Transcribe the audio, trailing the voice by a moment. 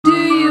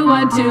you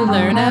want to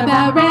learn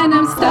about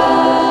random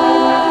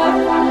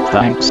stuff.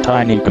 Thanks,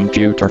 Tiny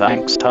Computer.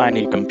 Thanks,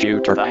 Tiny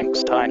Computer.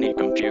 Thanks, Tiny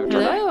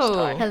Computer.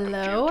 Hello.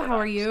 Hello, how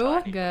are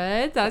you?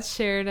 Good. That's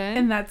Sheridan.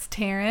 And that's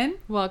Taryn.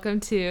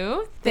 Welcome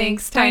to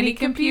Thanks, Tiny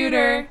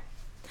Computer.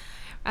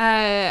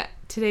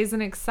 Today's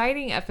an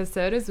exciting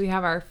episode as we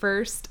have our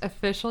first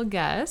official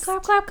guest.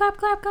 Clap, clap, clap,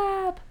 clap,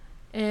 clap.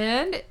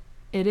 And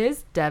it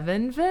is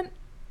Devin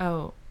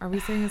Oh, are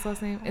we saying his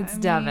last name? It's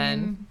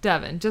Devin.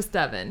 Devin. Just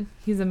Devin.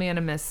 He's a man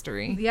of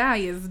mystery. Yeah,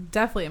 he is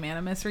definitely a man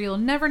of mystery. You'll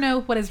never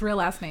know what his real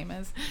last name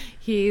is.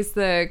 He's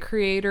the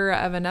creator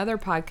of another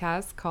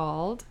podcast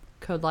called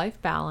Code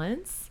Life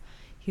Balance.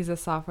 He's a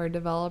software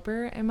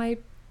developer and my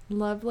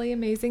lovely,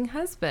 amazing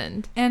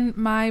husband. And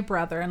my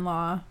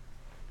brother-in-law.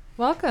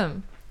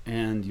 Welcome.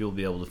 And you'll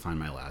be able to find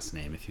my last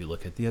name if you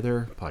look at the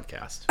other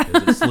podcast.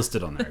 It's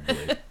listed on there, I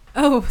believe.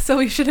 Oh, so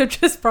we should have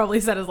just probably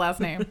said his last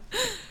name.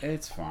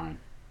 It's fine.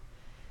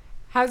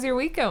 How's your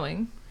week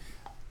going?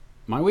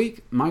 My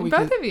week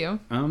Both of you.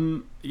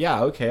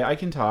 Yeah, okay, I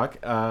can talk.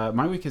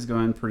 My week is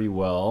going pretty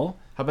well.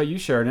 How about you,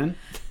 Sheridan?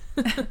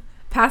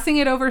 Passing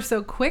it over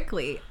so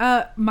quickly.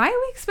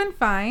 My week's been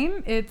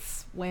fine.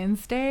 It's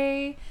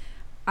Wednesday.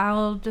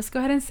 I'll just go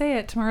ahead and say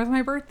it. Tomorrow's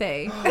my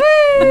birthday.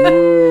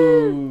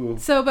 Ooh.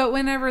 So, but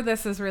whenever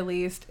this is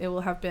released, it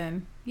will have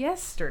been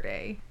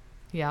yesterday.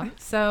 Yeah.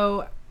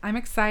 So I'm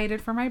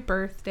excited for my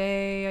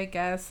birthday, I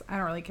guess. I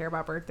don't really care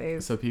about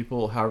birthdays. So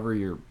people, however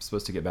you're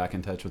supposed to get back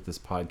in touch with this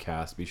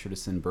podcast, be sure to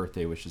send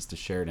birthday wishes to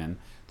Sheridan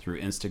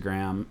through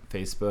Instagram,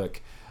 Facebook,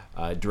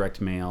 direct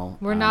mail.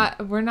 We're not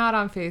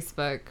on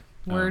Facebook.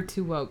 We're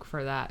too woke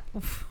for that.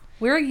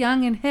 We're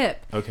young and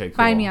hip. Okay, cool.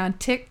 Find me on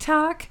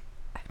TikTok.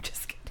 I'm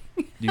just kidding.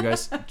 Do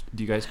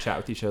you guys chat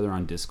with each other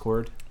on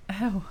Discord?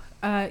 Oh,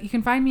 you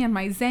can find me on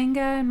my Zanga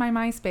and my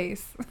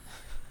MySpace.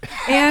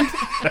 and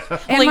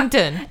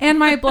LinkedIn. And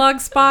my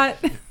Blogspot.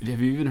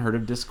 Have you even heard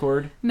of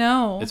Discord?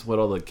 No. It's what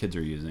all the kids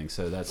are using,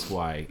 so that's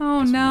why.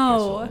 Oh,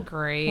 no.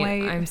 Great.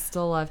 Wait. I'm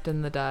still left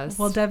in the dust.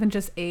 Well, Devin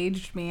just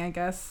aged me, I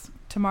guess.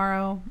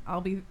 Tomorrow I'll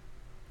be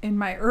in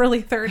my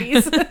early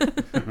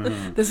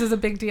 30s. This is a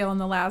big deal in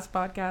the last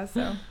podcast,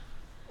 so.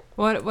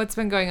 What's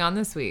been going on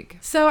this week?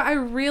 So I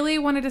really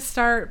wanted to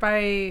start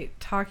by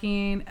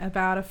talking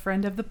about a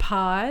friend of the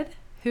pod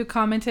who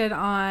commented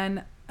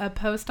on a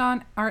post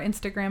on our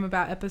Instagram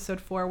about episode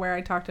 4 where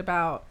I talked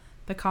about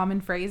the common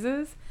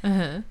phrases.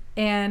 Uh-huh.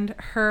 And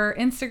her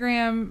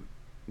Instagram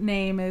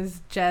name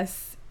is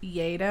Jess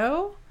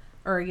Yado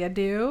or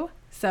Yadu.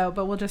 So,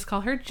 but we'll just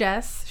call her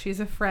Jess. She's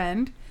a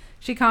friend.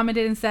 She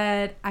commented and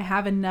said, I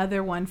have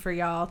another one for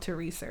y'all to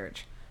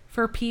research.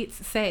 For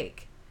Pete's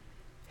sake.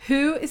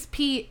 Who is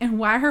Pete and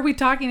why are we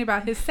talking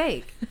about his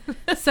sake?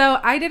 So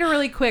I did a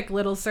really quick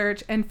little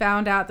search and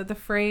found out that the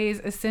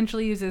phrase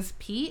essentially uses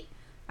Pete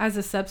as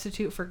a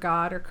substitute for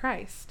God or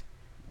Christ.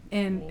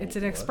 And it's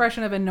an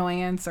expression of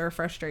annoyance or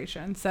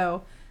frustration.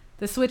 So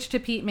the switch to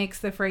Pete makes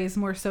the phrase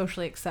more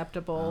socially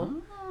acceptable.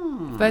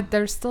 Oh. But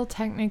they're still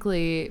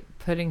technically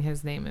putting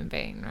his name in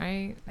vain,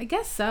 right? I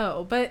guess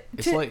so, but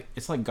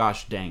It's like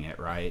gosh dang it,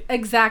 right?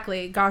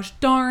 Exactly. Gosh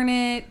darn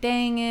it,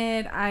 dang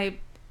it.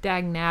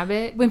 Dag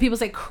nabbit. When people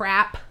say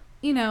crap,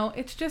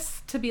 it's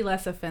just to be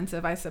less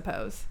offensive, I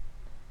suppose.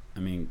 I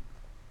mean,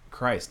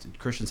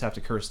 Christians have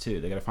to curse too.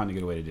 They got to find a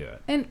good way to do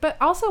it. But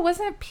also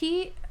wasn't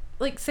Pete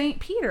like Saint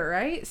Peter,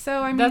 right?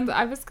 So I mean,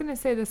 I was gonna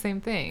say the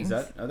same thing.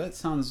 That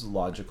sounds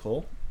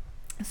logical.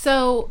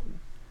 So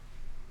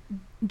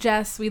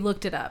Jess, we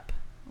looked it up.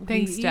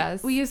 Thanks,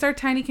 Jess. We used our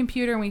tiny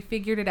computer and we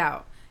figured it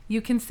out. You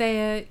can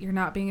say it. You're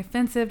not being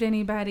offensive to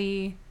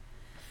anybody.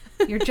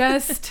 You're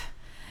just,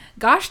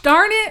 gosh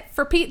darn it,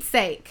 for Pete's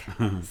sake.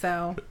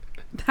 So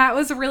that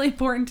was really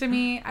important to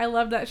me. I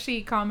love that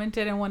she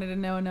commented and wanted to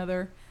know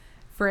another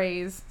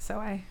phrase, so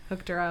I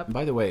hooked her up.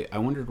 By the way, I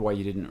wondered why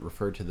you didn't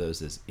refer to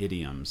those as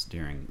idioms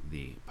during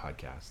the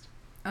podcast.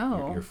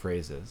 Oh. Your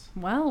phrases.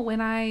 Well,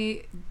 when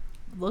I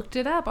looked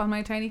it up on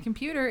my tiny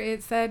computer,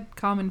 it said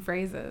common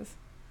phrases.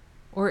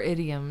 Or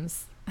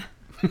idioms.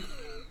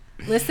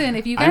 Listen,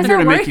 if you guys I'm here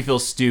are to worried, make you feel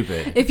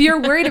stupid. if you're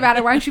worried about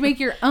it, why don't you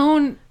make your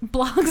own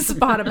blog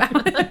spot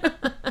about it?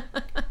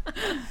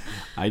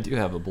 I do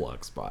have a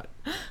blog spot.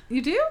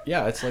 You do?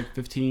 Yeah, it's like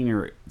 15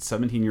 or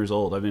 17 years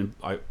old.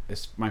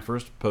 My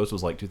first post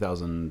was like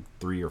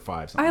 2003 or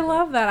 5. Something I like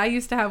love that. I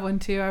used to have one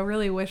too. I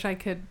really wish I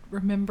could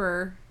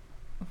remember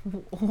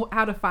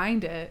how to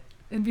find it.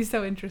 It'd be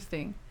so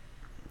interesting.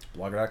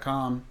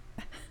 Blogger.com.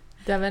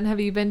 Devin,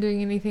 have you been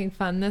doing anything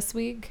fun this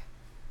week?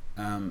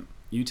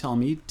 You tell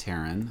me,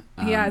 Taryn.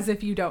 Yeah, as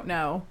if you don't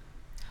know.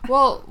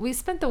 Well, we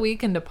spent the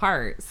weekend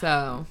apart,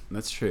 so.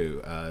 That's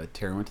true.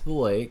 Taryn went to the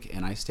lake,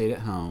 and I stayed at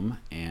home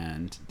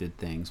and did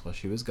things while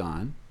she was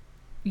gone.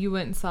 You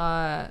went and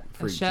saw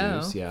Freak a show.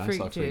 Juice, yeah. I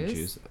saw Freak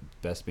Juice.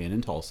 Best band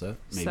in Tulsa.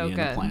 Maybe so in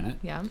good. the planet.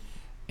 Yeah.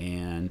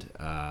 And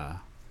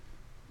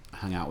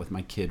hung out with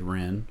my kid,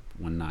 Ren,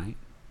 one night.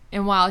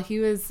 And while he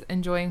was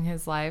enjoying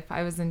his life,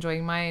 I was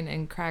enjoying mine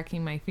and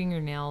cracking my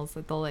fingernails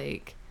at the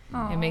lake.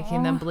 And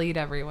making them bleed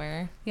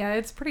everywhere. Yeah,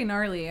 it's pretty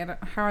gnarly.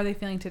 How are they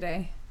feeling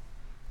today?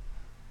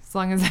 As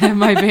long as I have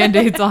my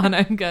Band-Aids on,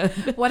 I'm good.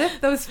 What if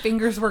those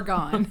fingers were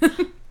gone?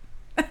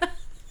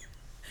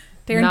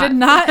 Darren Not- did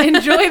not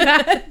enjoy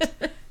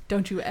that.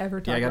 Don't you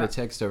ever talk Yeah, I got a about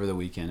text over the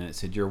weekend and it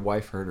said your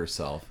wife hurt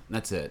herself. And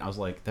that's it. I was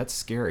like, that's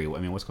scary. I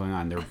mean, what's going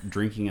on? They're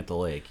drinking at the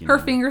lake. You her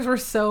know? fingers were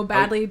so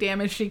badly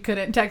damaged she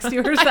couldn't text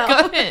you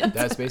herself.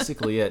 That's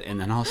basically it. And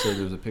then also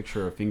there was a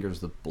picture of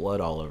fingers with blood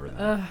all over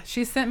them.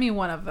 She sent me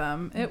one of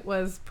them. It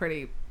was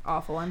pretty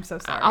awful. I'm so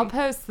sorry. I'll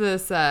post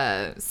this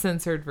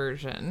censored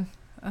version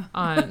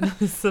on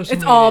social It's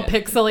media. all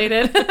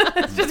pixelated.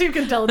 It's just you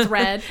can tell it's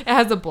red. It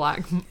has a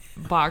black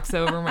box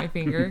over my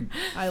finger.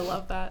 I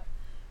love that.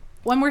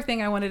 One more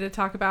thing I wanted to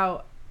talk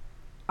about.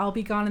 I'll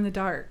Be Gone in the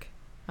Dark.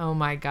 Oh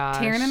my gosh.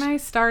 Taryn and I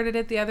started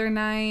it the other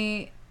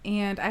night,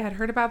 and I had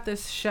heard about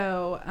this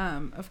show,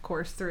 of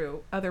course,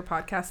 through other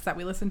podcasts that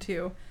we listen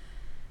to.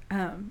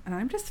 And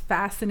I'm just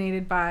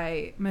fascinated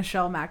by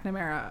Michelle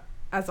McNamara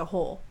as a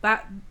whole.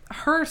 That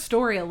her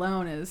story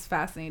alone is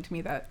fascinating to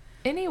me. That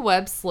Any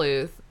web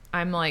sleuth,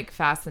 I'm like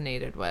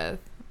fascinated with.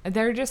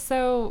 They're just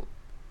so.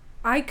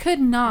 I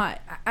could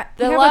not.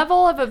 The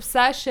level of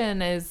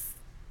obsession is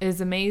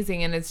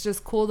amazing, and it's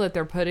just cool that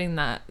they're putting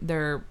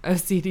their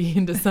OCD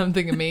into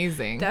something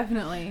amazing.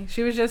 Definitely.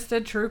 She was just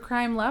a true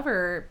crime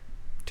lover,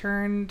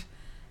 turned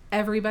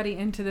everybody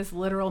into this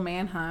literal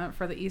manhunt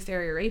for the East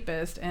Area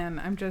Rapist, and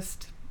I'm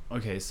just...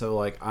 Okay, so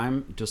like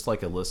I'm just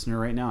like a listener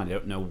right now. I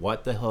don't know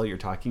what the hell you're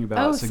talking about.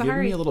 Oh, so give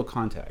sorry. me a little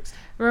context.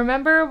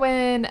 Remember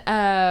when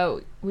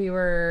we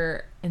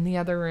were in the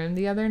other room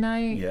the other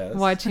night Yes.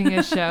 watching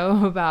a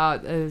show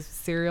about a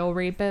serial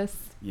rapist?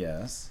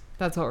 Yes.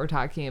 That's what we're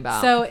talking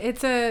about. So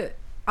it's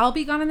I'll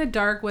Be Gone in the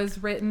Dark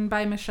was written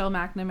by Michelle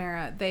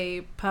McNamara.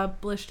 They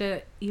published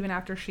it even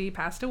after she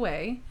passed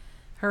away.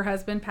 Her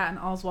husband, Patton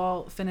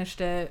Oswalt,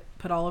 finished it,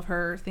 put all of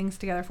her things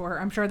together for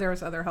her. I'm sure there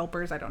was other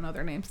helpers. I don't know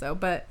their names though.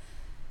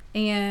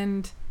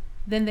 And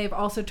then they've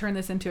also turned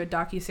this into a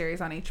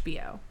docuseries on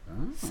HBO.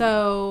 Oh.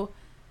 So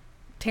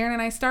Taryn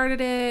and I started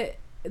it.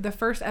 The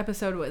first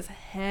episode was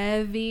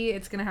heavy.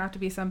 It's going to have to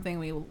be something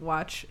we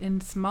watch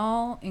in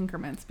small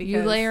increments because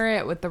you layer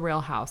it with the Real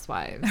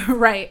Housewives.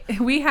 right.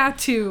 We had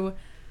to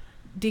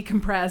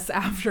decompress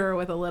after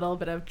with a little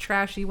bit of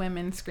trashy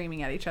women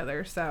screaming at each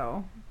other.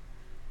 So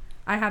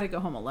I had to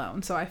go home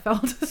alone. So I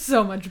felt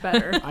so much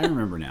better. I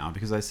remember now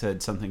because I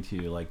said something to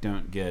you like,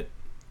 don't get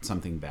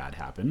something bad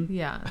happen.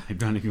 Yeah. I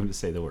don't even want to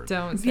say the word.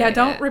 Don't say Yeah,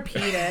 don't it.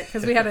 repeat it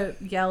because we had to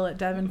yell at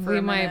Devin for We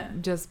a minute.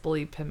 might just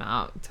bleep him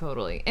out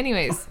totally.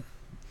 Anyways,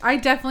 I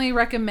definitely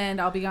recommend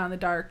I'll Be Gone in the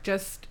Dark.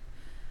 Just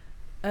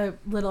a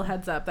little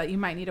heads up that you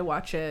might need to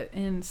watch it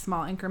in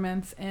small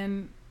increments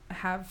and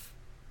have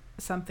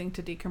something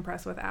to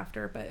decompress with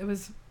after. But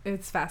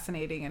it's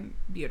fascinating and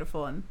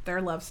beautiful, and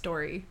their love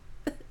story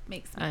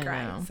makes me I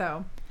cry. know.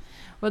 So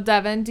well,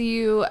 Devin, do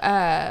you?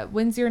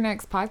 When's your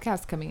next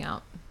podcast coming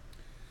out?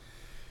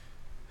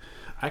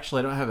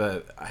 Actually,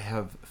 I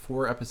have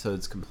 4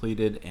 episodes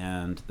completed,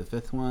 and the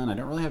 5th one, I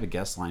don't really have a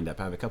guest lined up.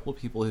 I have a couple of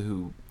people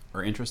who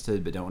are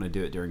interested but don't want to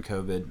do it during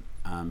COVID.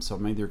 So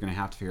I'm either going to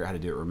have to figure out how to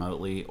do it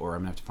remotely, or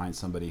I'm going to have to find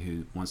somebody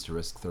who wants to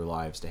risk their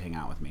lives to hang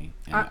out with me.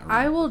 in a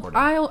I will.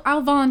 recording.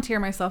 I'll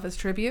volunteer myself as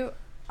tribute.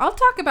 I'll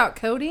talk about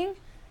coding.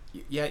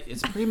 Yeah,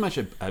 it's pretty much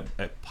a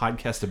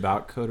podcast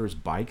about coders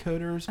by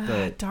coders,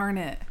 but Darn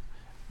it.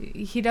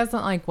 He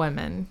doesn't like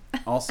women.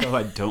 also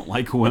I don't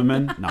like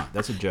women. No,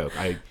 that's a joke.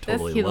 I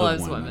totally He love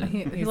loves women.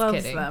 He He's loves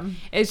kidding. them.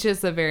 It's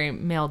just a very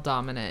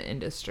male-dominant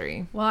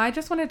industry. Well, I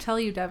just want to tell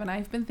you, Devin,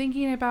 I've been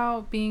thinking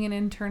about being an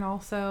intern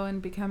also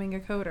and becoming a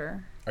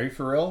coder. Are you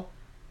for real?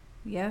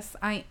 Yes,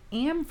 I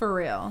am for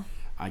real.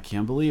 I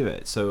can't believe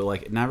it. So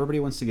like now everybody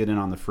wants to get in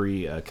on the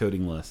free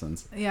coding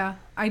lessons. Yeah,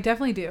 I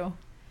definitely do.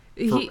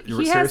 He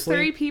has seriously?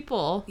 3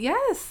 people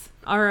Yes,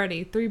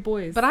 already, 3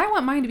 boys. but I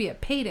want mine to be a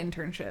paid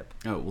internship.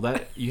 Oh well,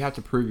 that you have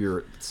to prove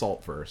your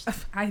salt first.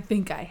 I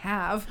think I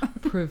have.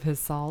 prove his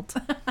salt.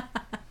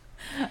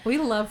 We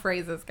love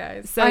phrases,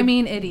 guys. So I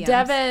mean idioms.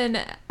 Devin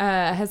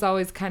has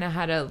always kind of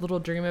had a little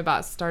dream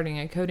about starting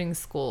a coding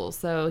school.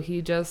 So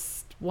he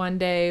just one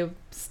day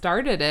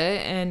started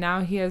it, and now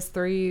he has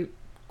 3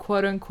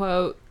 quote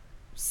unquote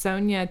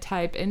Sonia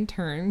type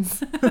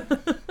interns.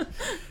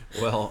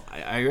 Well,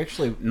 I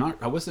actually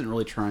I wasn't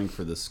really trying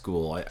for the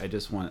school. I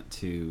just wanted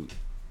to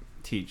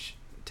teach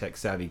tech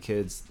savvy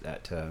kids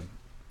that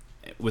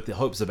with the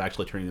hopes of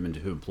actually turning them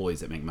into employees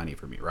that make money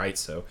for me, right?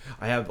 So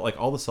I have like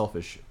all the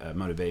selfish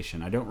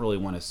motivation. I don't really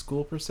want a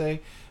school per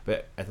se,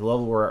 but at the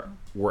level where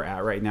we're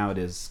at right now, it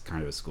is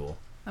kind of a school.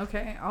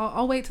 Okay,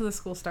 I'll wait till the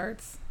school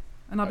starts,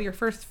 and I'll be your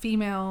first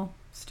female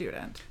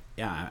student.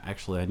 Yeah,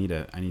 actually, I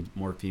need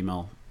more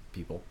female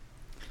people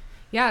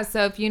Yeah,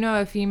 so if you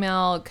know a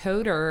female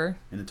coder,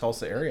 in the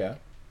Tulsa area.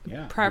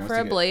 Yeah,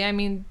 preferably, I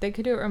mean, they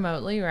could do it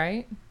remotely,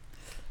 right?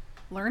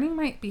 Learning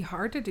might be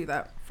hard to do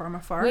that from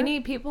afar. We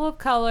need people of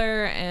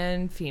color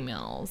and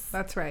females.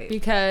 That's right.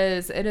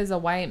 Because it is a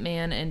white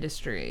man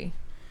industry.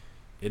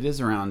 It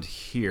is around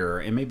here,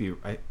 and maybe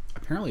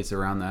apparently it's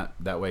around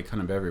that way,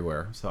 kind of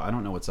everywhere. So I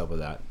don't know what's up with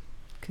that.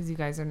 Because you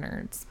guys are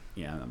nerds.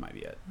 Yeah, that might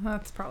be it.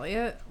 That's probably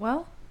it.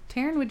 Well,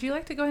 Taryn, would you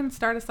like to go ahead and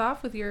start us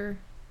off with your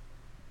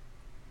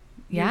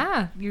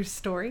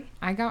story?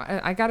 I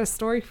got a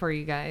story for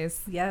you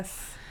guys.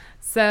 Yes.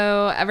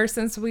 So ever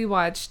since we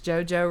watched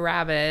Jojo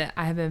Rabbit,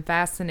 I have been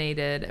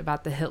fascinated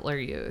about the Hitler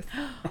Youth.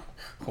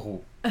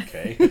 Oh,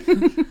 okay.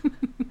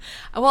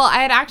 Well,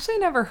 I had actually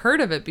never heard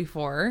of it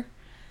before.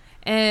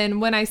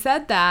 And when I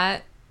said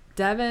that,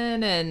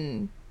 Devin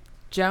and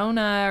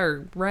Jonah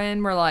or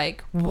Ren were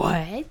like,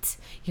 "What?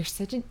 You're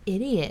such an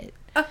idiot."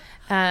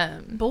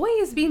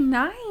 Boys, be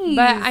nice.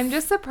 But I'm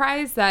just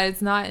surprised that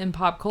it's not in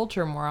pop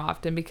culture more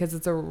often, because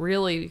it's a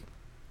really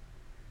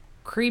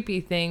creepy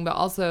thing, but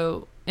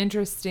also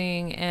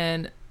interesting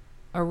and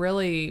a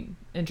really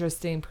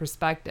interesting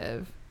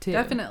perspective too.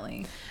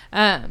 Definitely.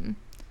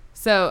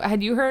 So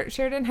had you heard,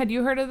 Sheridan, had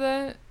you heard of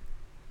the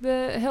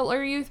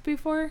Hitler Youth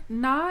before?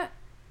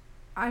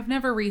 I've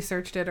never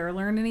researched it or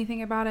learned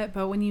anything about it,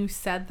 but when you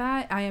said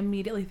that, I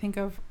immediately think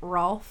of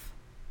Rolf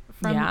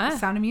from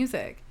Sound of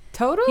Music.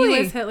 Totally. He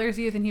was Hitler's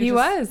Youth, and he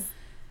was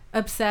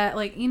upset.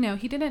 Like, he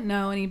didn't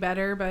know any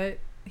better, but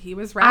he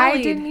was rallied.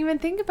 I didn't even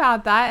think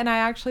about that, and I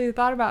actually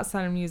thought about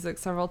Sound of Music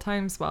several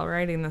times while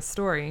writing this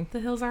story. The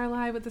hills are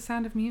alive with the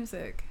sound of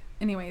music.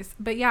 Anyways,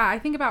 but yeah, I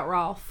think about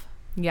Rolf.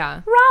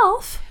 Yeah.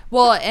 Rolf!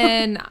 Well,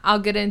 and I'll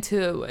get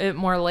into it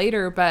more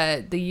later,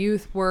 but the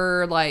youth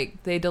were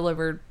like, they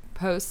delivered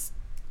posts,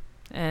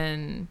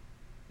 and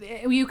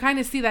you kind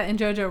of see that in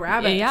Jojo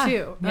Rabbit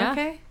too. Yeah.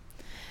 Okay.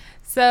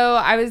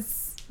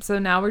 So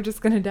now we're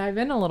just going to dive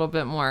in a little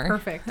bit more.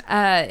 Perfect.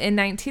 In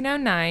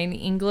 1909,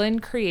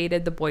 England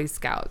created the Boy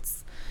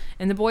Scouts.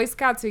 And the Boy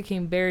Scouts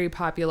became very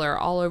popular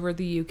all over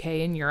the UK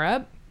and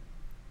Europe.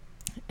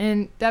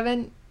 And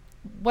Devin,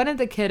 one of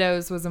the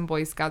kiddos was in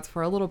Boy Scouts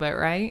for a little bit,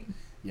 right?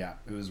 Yeah,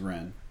 it was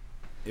Ren.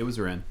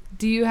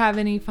 Do you have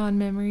any fond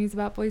memories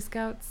about Boy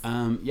Scouts?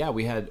 Yeah,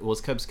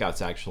 it's Cub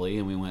Scouts actually,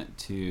 and we went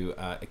to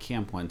a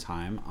camp one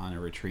time on a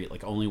retreat,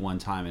 like only one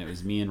time, and it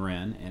was me and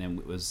Ren, and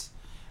it was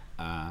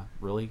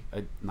really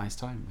a nice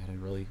time. We had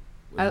a really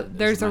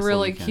there's a nice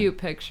really weekend. cute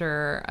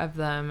picture of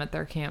them at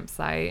their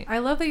campsite. I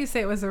love that you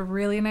say it was a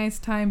really nice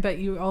time, but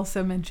you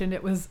also mentioned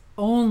it was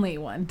only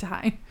one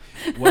time.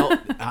 Well,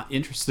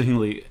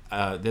 interestingly,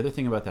 the other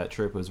thing about that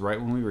trip was right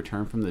when we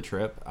returned from the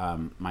trip,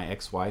 my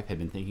ex-wife had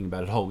been thinking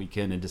about it all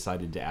weekend and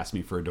decided to ask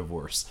me for a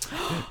divorce.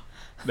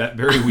 That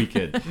very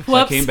weekend. So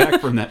I came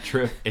back from that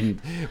trip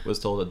and was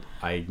told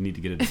I need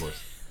to get a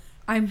divorce.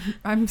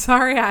 I'm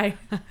sorry.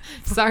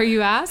 Sorry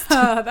you asked?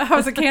 That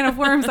was a can of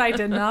worms I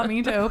did not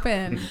mean to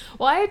open.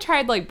 Well, I had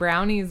tried like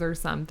brownies or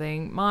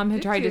something. Mom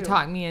had tried to you?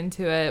 talk me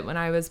into it when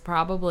I was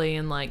probably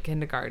in like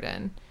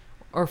kindergarten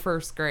or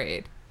first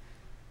grade.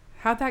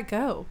 How'd that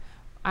go?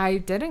 I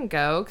didn't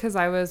go because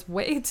I was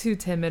way too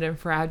timid and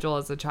fragile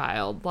as a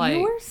child. Like,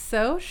 you were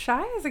so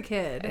shy as a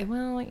kid.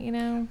 Well,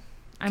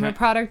 I'm a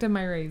product of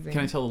my raising.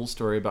 Can I tell a little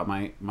story about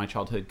my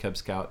childhood Cub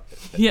Scout?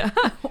 Yeah.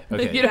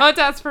 Okay. You don't have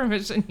to ask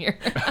permission here.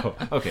 Oh,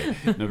 okay.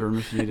 No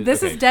permission needed.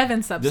 This Okay. is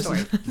Devin's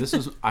sub-story. This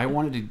is I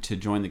wanted to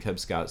join the Cub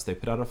Scouts. They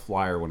put out a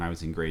flyer when I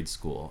was in grade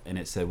school, and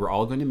it said we're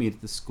all going to meet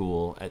at the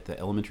school, at the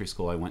elementary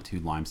school I went to,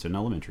 Limestone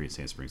Elementary in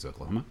Sand Springs,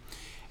 Oklahoma.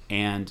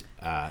 And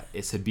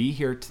it said, be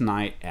here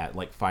tonight at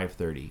like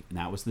 5:30. And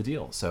that was the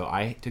deal. So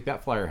I took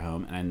that flyer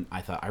home, and I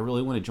thought, I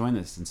really want to join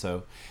this. And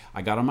so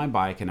I got on my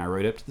bike, and I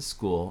rode up to the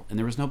school, and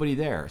there was nobody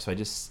there. So I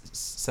just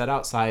sat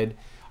outside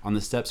on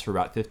the steps for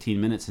about 15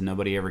 minutes, and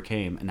nobody ever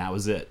came. And that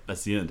was it.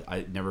 That's the end.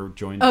 I never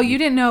joined. Oh, you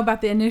didn't know about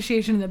the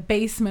initiation in the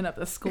basement of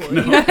the school.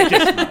 No, I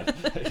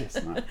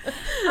guess not.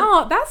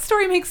 Oh, that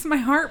story makes my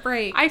heart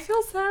break. I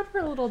feel sad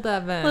for little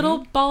Devin.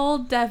 Little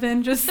bald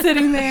Devin just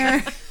sitting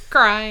there.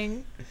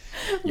 crying.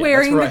 Yeah,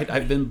 wearing that's right.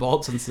 I've been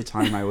bald since the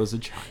time I was a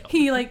child.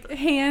 He like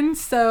hand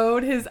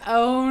sewed his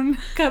own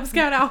Cub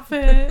Scout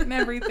outfit and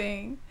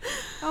everything.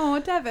 Oh,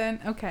 Devin.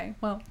 Okay,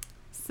 well.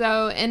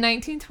 So in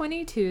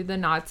 1922, the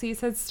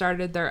Nazis had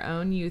started their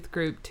own youth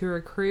group to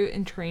recruit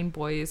and train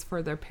boys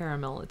for their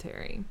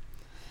paramilitary.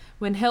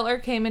 When Hitler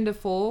came into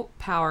full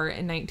power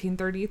in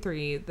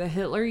 1933, the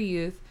Hitler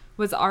Youth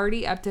was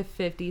already up to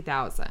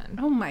 50,000.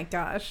 Oh my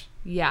gosh.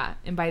 Yeah,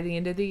 and by the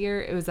end of the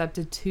year, it was up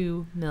to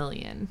 2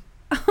 million.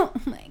 Oh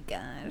my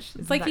gosh. It's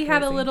Isn't like that he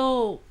had a crazy?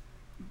 little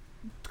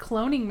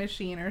cloning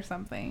machine or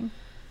something.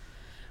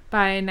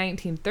 By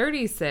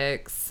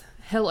 1936,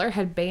 Hitler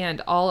had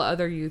banned all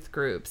other youth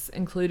groups,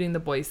 including the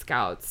Boy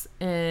Scouts,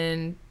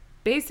 and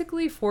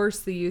basically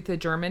forced the youth of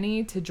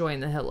Germany to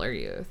join the Hitler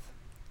Youth.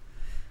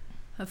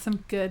 That's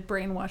some good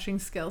brainwashing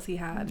skills he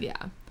had.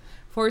 Yeah.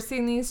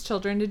 Forcing these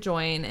children to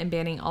join and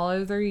banning all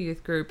other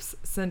youth groups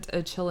sent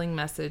a chilling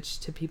message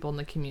to people in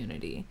the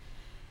community.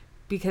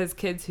 Because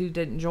kids who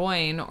didn't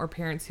join or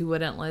parents who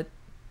wouldn't let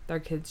their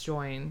kids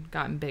join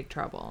got in big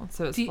trouble.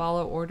 So it's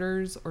follow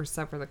orders or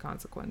suffer the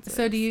consequences.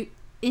 So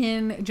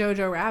in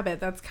Jojo Rabbit,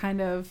 that's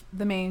kind of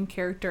the main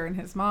character and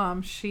his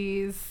mom.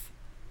 She's,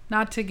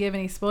 not to give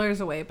any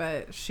spoilers away,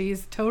 but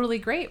she's totally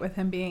great with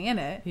him being in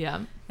it.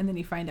 Yeah. And then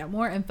you find out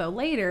more info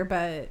later,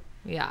 but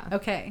Yeah.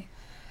 okay.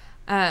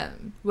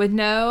 With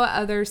no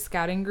other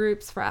scouting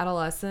groups for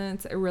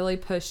adolescents, it really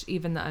pushed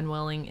even the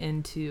unwilling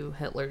into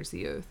Hitler's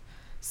youth.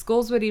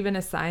 Schools would even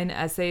assign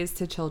essays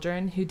to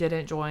children who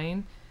didn't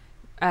join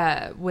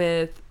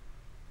with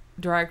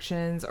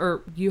directions,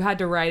 or you had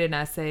to write an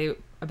essay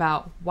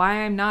about why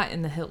I'm not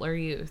in the Hitler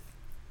Youth.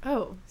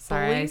 Oh,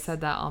 Sorry, bullies? I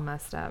said that all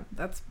messed up.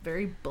 That's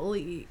very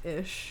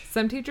bully-ish.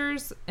 Some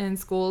teachers and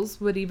schools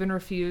would even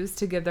refuse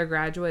to give their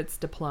graduates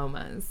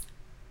diplomas.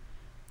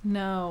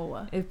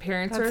 No. If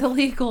parents That's are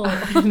illegal.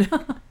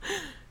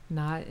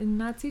 not in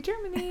Nazi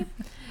Germany.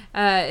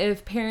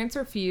 If parents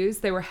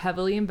refused, they were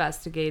heavily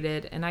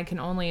investigated, and I can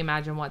only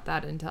imagine what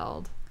that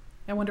entailed.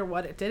 I wonder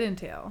what it did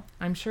entail.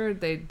 I'm sure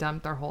they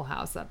dumped their whole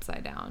house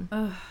upside down.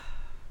 Ugh.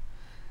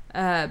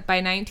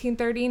 By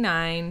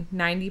 1939,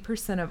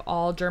 90% of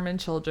all German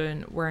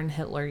children were in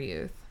Hitler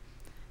Youth.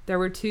 There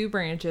were two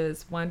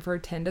branches, one for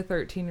 10 to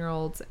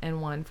 13-year-olds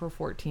and one for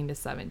 14 to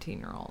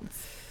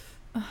 17-year-olds.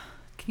 Can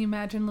you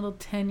imagine little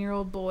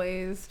 10-year-old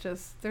boys?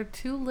 They're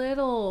too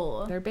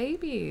little. They're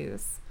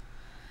babies.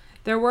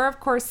 There were, of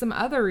course, some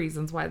other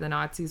reasons why the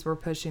Nazis were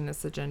pushing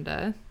this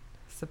agenda.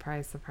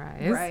 Surprise,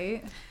 surprise.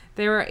 Right.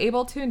 They were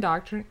able to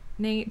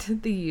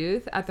indoctrinate the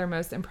youth at their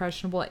most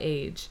impressionable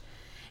age,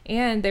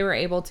 and they were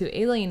able to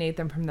alienate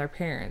them from their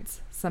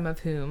parents, some of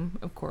whom,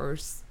 of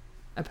course,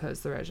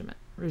 opposed the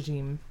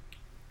regime.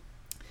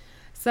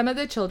 Some of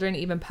the children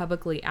even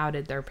publicly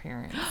outed their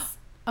parents.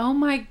 Oh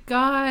my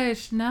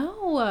gosh,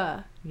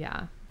 no.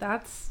 Yeah.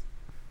 That's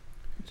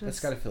That's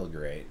got to feel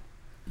great.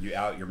 You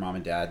out your mom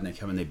and dad, and they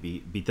come and they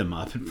beat them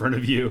up in front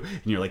of you,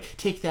 and you're like,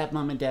 "Take that,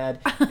 mom and dad,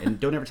 and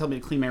don't ever tell me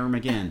to clean my room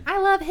again." I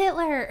love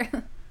Hitler.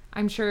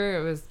 I'm sure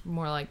it was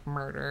more like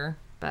murder,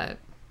 but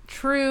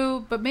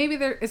True, but maybe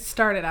it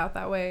started out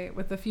that way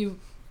with a few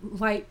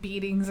light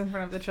beatings in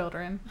front of the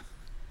children.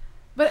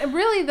 But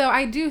really, though,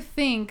 I do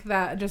think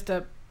that just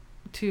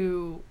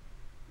to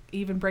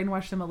even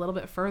brainwash them a little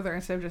bit further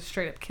instead of just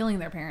straight up killing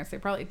their parents, they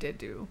probably did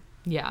do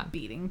yeah.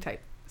 beating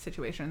type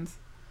situations.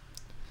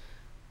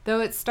 Though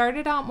it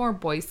started out more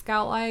Boy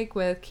Scout-like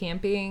with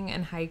camping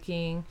and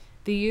hiking,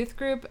 the youth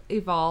group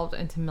evolved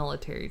into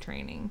military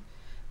training.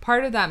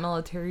 Part of that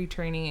military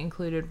training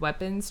included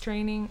weapons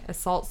training,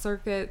 assault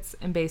circuits,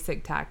 and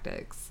basic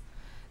tactics.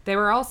 They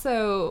were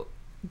also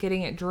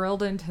getting it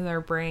drilled into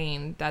their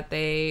brain that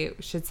they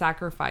should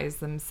sacrifice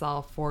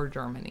themselves for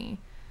Germany.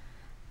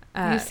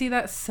 You see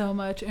that so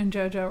much in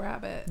Jojo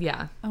Rabbit.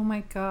 Yeah. Oh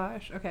my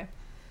gosh. Okay.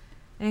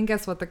 And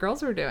guess what the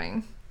girls were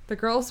doing? The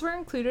girls were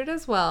included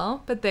as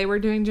well, but they were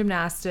doing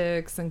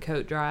gymnastics and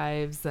coat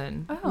drives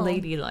and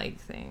ladylike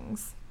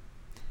things.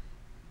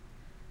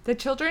 The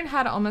children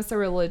had almost a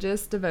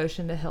religious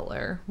devotion to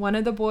Hitler. One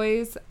of the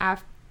boys,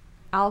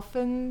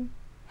 Alfred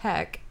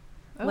Heck,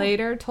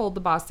 later told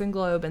the Boston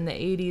Globe in the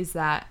 80s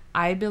that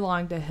I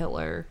belong to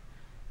Hitler,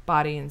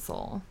 body and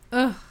soul.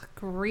 Ugh,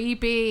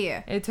 creepy.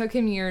 It took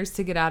him years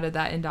to get out of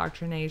that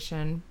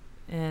indoctrination,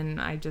 and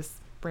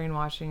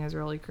brainwashing is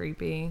really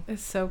creepy.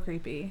 It's so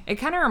creepy. It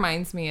kind of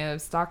reminds me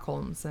of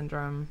Stockholm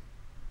Syndrome.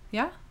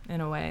 Yeah.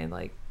 In a way,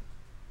 like.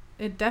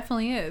 It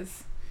definitely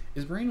is.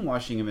 Is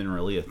brainwashing even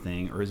really a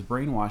thing, or is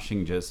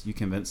brainwashing just you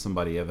convince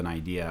somebody of an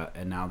idea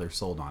and now they're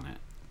sold on it?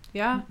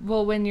 Yeah.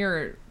 Well, when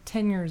you're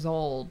 10 years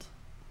old,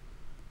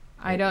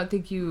 I don't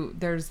think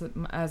there's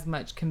as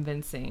much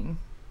convincing.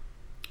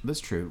 That's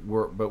true.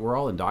 We're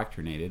all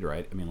indoctrinated,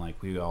 right? I mean,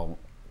 like we're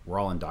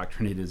all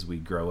indoctrinated as we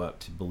grow up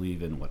to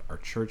believe in what our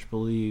church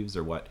believes,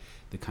 or what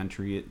the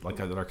country, like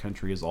that our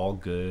country is all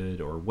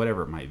good, or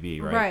whatever it might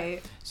be, right?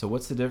 Right. So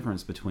what's the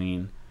difference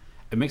between?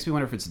 It makes me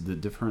wonder if it's the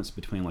difference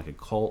between like a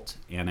cult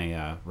and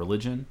a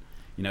religion.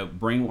 You know,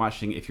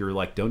 brainwashing. If you're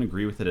like don't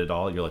agree with it at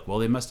all, you're like, well,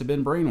 they must have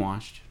been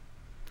brainwashed.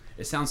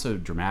 It sounds so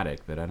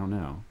dramatic, but I don't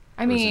know.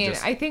 I mean,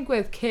 I think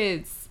with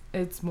kids,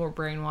 it's more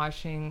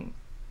brainwashing.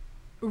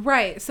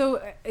 Right.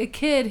 So a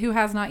kid who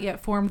has not yet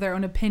formed their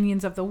own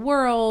opinions of the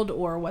world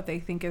or what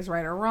they think is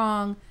right or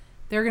wrong,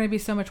 they're going to be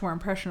so much more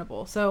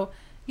impressionable. So,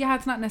 yeah,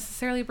 it's not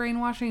necessarily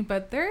brainwashing,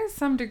 but there is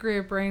some degree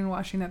of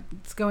brainwashing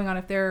that's going on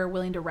if they're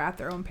willing to rat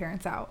their own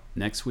parents out.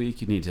 Next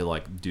week, you need to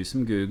like do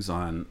some googs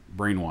on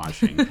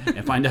brainwashing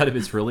and find out if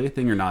it's really a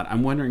thing or not.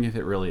 I'm wondering if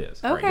it really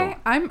is. Okay, All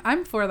right,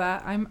 I'm for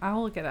that.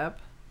 I'll look it up.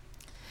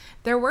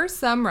 There were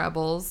some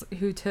rebels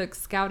who took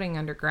scouting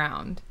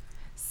underground.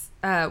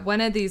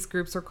 One of these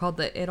groups were called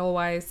the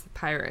Edelweiss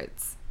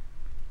Pirates.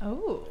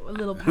 Oh,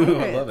 little pirates.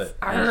 I love it.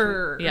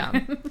 Arr.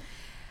 Yeah.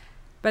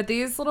 But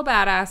these little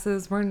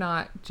badasses were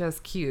not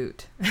just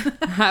cute.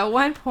 At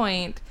one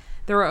point,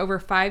 there were over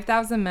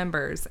 5,000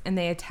 members, and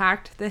they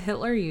attacked the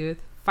Hitler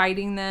Youth,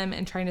 fighting them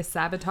and trying to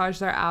sabotage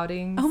their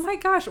outings. Oh my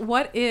gosh,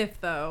 what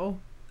if, though,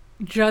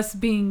 just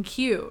being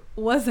cute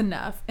was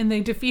enough, and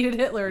they defeated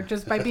Hitler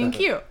just by being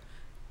cute?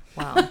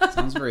 Wow.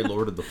 Sounds very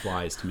Lord of the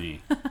Flies to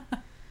me.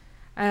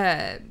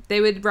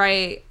 They would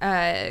write,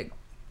 they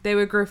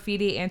would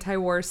graffiti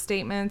anti-war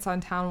statements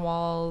on town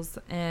walls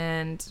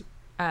and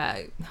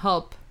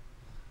help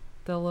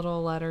the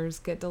little letters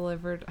get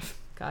delivered.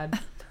 God.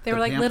 They were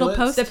The like little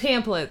pamphlets? The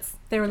pamphlets.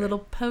 They were little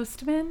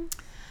postmen.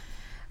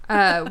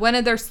 One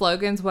of their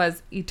slogans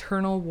was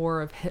 "Eternal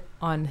War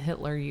on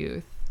Hitler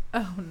Youth."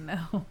 Oh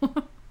no.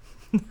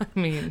 I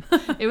mean,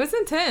 it was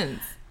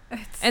intense.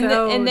 It's And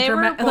so and they were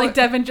dramatic. Like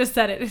Devin just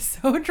said, it is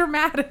so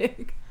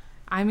dramatic.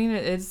 I mean,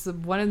 it's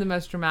one of the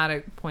most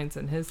dramatic points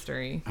in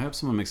history. I hope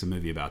someone makes a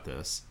movie about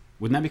this.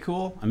 Wouldn't that be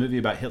cool? A movie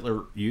about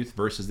Hitler Youth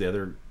versus the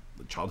other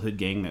childhood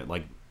gang that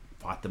like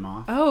fought them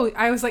off. Oh,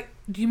 I was like,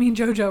 do you mean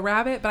Jojo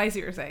Rabbit? But I see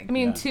what you're saying. I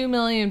mean, Yeah. 2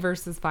 million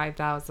versus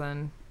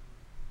 5,000.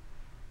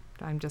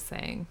 I'm just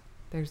saying,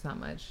 there's not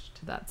much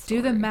to that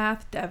story. Do the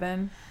math,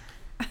 Devin.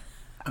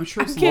 I'm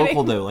sure it's I'm kidding.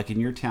 local though. Like in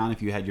your town,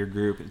 if you had your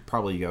group, it'd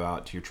probably go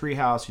out to your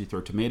treehouse. You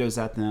throw tomatoes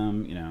at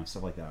them, you know,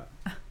 stuff like that.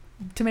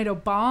 Tomato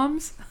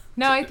bombs.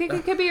 No, I think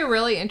it could be a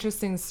really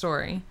interesting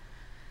story.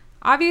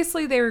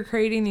 Obviously, they were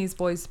creating these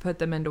boys to put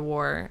them into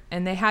war,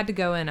 and they had to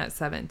go in at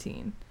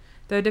 17.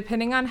 Though,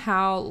 depending on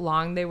how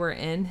long they were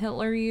in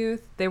Hitler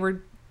Youth, they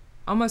were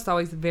almost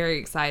always very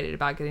excited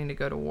about getting to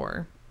go to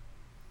war.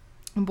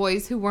 And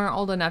boys who weren't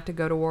old enough to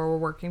go to war were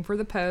working for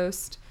the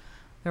post,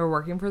 they were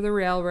working for the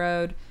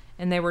railroad,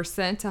 and they were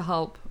sent to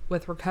help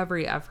with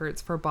recovery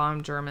efforts for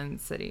bombed German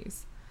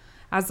cities.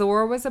 As the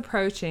war was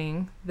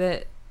approaching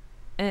the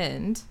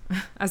end,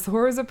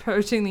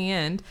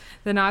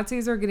 the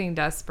Nazis were getting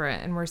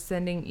desperate and were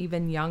sending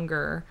even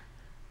younger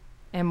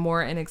and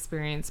more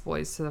inexperienced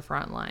boys to the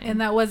front line. And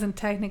that wasn't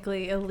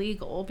technically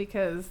illegal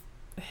because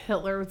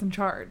Hitler was in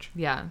charge.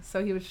 Yeah.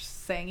 So he was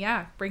just saying,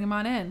 yeah, bring him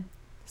on in.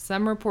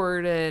 Some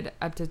reported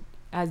up to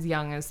as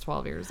young as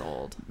 12 years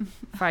old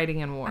fighting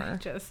in war.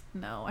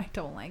 No, I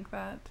don't like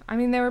that. I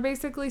mean, they were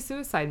basically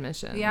suicide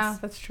missions. Yeah,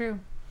 that's true.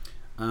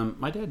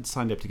 My dad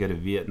signed up to go to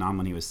Vietnam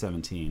when he was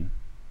 17.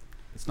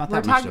 It's not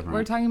We're that much different.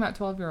 We're talking about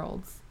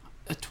 12-year-olds.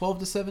 At 12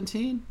 to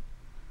 17?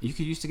 You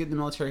could used to get in the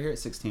military here at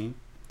 16.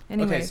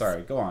 Anyways. Okay,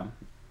 sorry. Go on.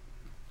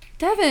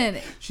 Devin.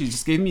 She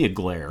just gave me a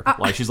glare.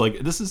 Like she's like,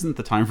 "This isn't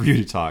the time for you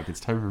to talk. It's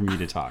time for me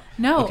to talk."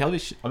 No. Okay,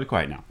 I'll be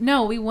quiet now.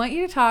 No, we want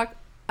you to talk.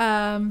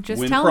 Just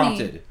When tell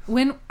prompted. me.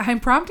 When I'm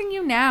prompting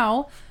you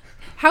now,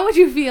 how would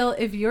you feel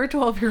if your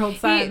 12-year-old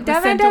son was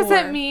Devin sent to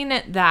doesn't war?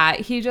 mean that.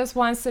 He just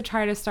wants to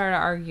try to start an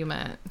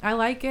argument. I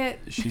like it.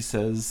 She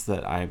says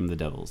that I'm the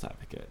devil's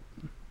advocate.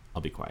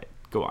 I'll be quiet.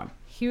 Go on.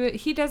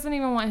 He doesn't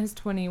even want his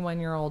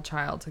 21-year-old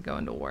child to go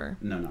into war.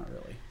 No, not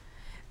really.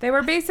 They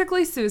were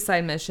basically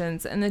suicide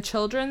missions, and the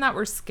children that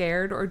were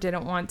scared or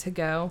didn't want to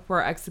go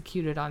were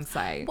executed on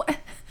sight. What?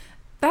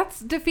 That's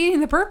defeating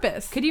the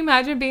purpose. Could you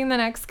imagine being the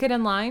next kid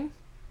in line?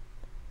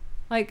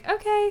 Like,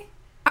 okay.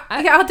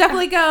 Yeah, I'll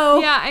definitely go.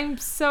 Yeah, I'm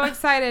so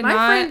excited.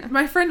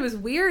 My friend was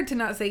weird to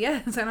not say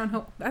yes. I don't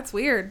know. That's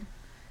weird.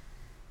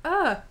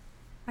 I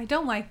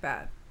don't like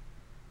that.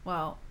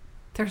 Well,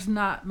 there's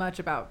not much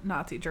about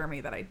Nazi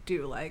Germany that I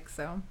do like,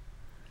 so.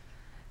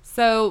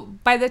 So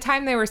by the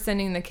time they were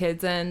sending the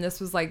kids in, this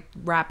was like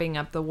wrapping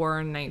up the war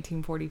in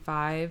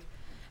 1945.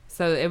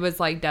 So it was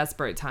like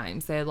desperate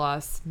times. They had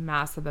lost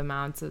massive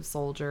amounts of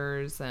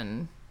soldiers,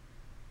 and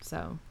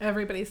so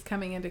Everybody's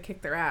coming in to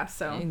kick their ass,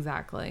 so.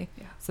 exactly.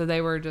 Yeah. So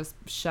they were just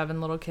shoving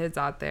little kids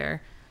out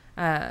there.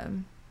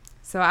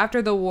 So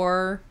after the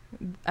war,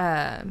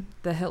 the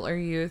Hitler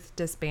Youth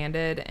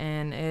disbanded,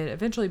 and it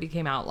eventually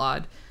became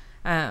outlawed.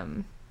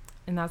 And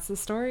that's the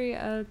story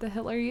of the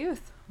Hitler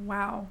Youth.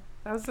 Wow.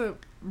 That was a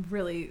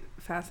really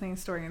fascinating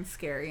story and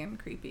scary and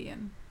creepy.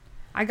 And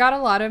I got a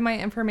lot of my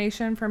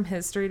information from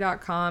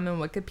history.com and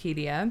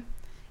Wikipedia.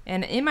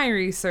 And in my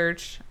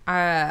research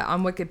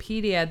on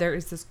Wikipedia, there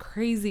is this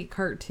crazy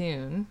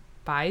cartoon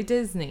by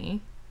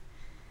Disney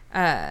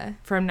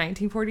from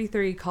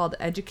 1943 called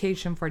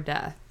Education for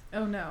Death.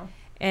 oh no.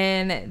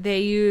 And they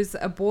use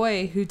a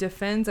boy who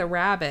defends a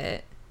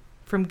rabbit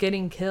from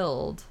getting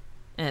killed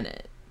in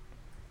it.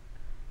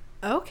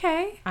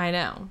 Okay. I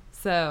know.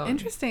 So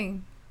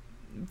Interesting.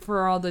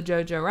 for all the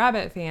Jojo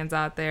Rabbit fans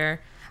out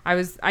there,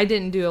 I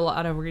didn't do a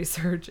lot of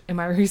research. In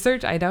my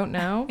research, I don't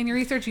know. In your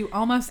research, you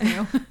almost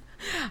knew.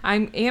 I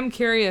am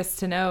curious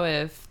to know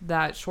if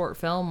that short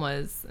film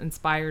was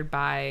inspired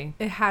by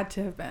It had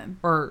to have been.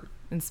 or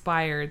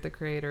inspired the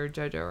creator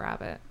Jojo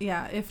Rabbit.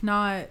 Yeah. If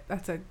not,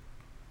 that's a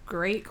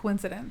great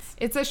coincidence.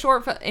 It's a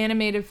short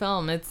animated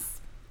film.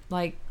 It's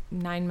like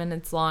 9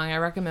 minutes long. I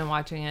recommend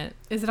watching it.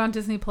 Is it on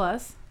Disney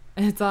Plus?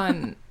 It's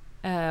on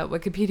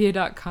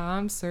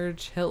wikipedia.com.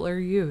 Search Hitler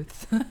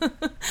Youth.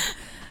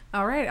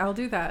 All right. I'll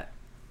do that.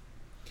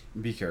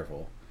 Be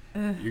careful.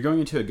 You're going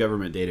into a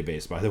government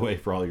database, by the way,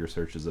 for all your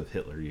searches of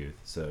Hitler Youth.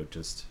 So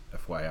just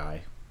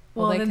FYI.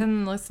 Well, they then-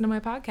 can listen to my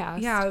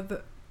podcast. Yeah.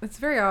 It's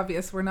very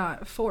obvious we're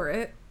not for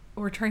it.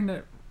 We're trying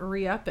to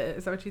re-up it.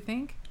 Is that what you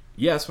think?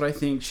 Yes, what I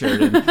think,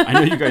 Sheridan. I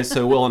know you guys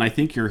so well, and I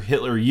think you're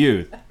Hitler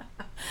Youth.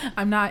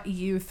 I'm not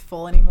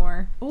youthful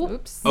anymore.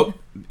 Oops. Oh,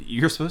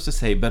 you're supposed to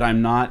say, but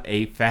I'm not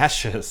a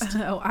fascist.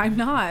 No, I'm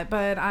not,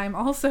 but I'm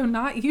also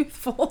not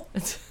youthful.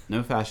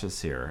 No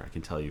fascists here, I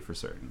can tell you for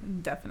certain.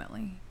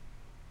 Definitely.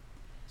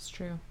 It's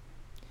true.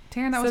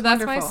 Taryn, that So was that's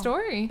wonderful. my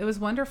story. It was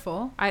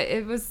wonderful.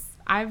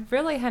 I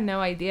really had no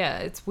idea.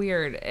 It's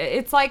weird.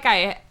 It's like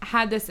I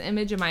had this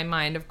image in my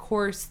mind. Of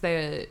course,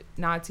 the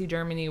Nazi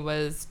Germany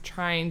was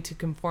trying to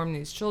conform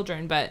these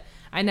children, but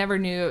I never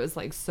knew it was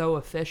like so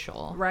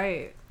official.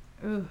 Right.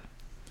 Ooh.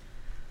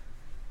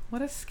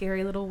 What a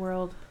scary little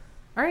world.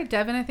 All right,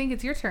 Devin, I think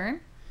it's your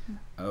turn.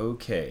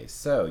 Okay,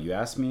 so you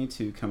asked me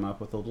to come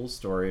up with a little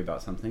story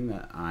about something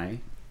that I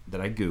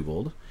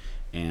Googled,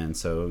 and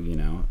so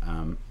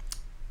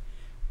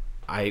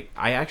I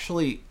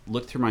actually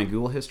looked through my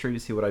Google history to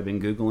see what I've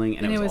been Googling,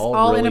 and it was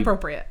all really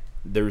inappropriate.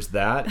 There's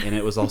that, and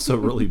it was also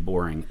really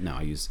boring. No,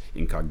 I use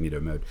incognito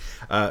mode.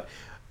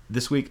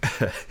 This week,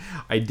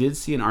 I did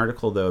see an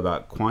article, though,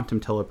 about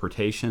quantum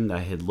teleportation that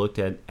I had looked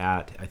at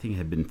I think it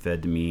had been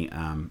fed to me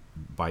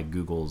by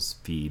Google's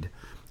feed,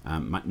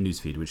 my news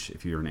feed, which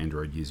if you're an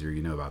Android user,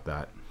 you know about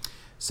that.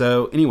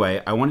 So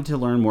anyway, I wanted to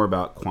learn more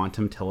about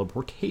quantum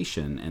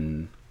teleportation,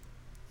 and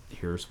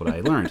here's what I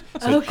learned.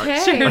 So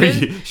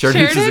Okay.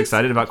 Sheridan's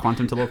excited about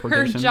quantum Her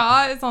teleportation?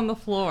 jaw is on the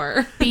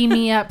floor. Beam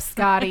me up,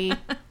 Scotty.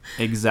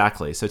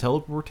 Exactly. So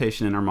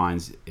teleportation in our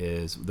minds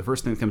is the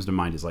first thing that comes to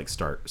mind is like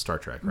Star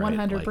Trek, right?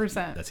 100%.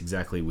 Like, that's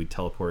exactly, we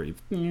teleport,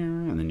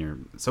 and then you're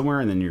somewhere,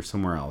 and then you're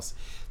somewhere else.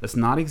 That's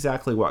not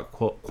exactly what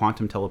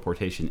quantum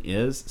teleportation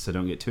is, so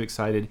don't get too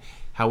excited.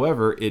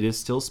 However, it is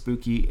still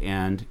spooky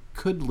and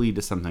could lead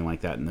to something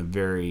like that in the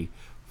very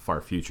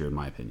far future, in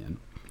my opinion.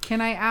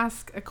 Can I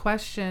ask a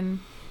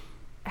question?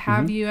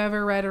 Have you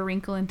ever read A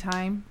Wrinkle in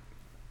Time?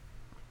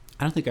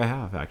 I don't think I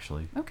have,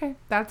 actually. Okay,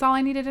 that's all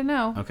I needed to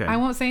know. Okay. I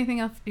won't say anything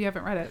else if you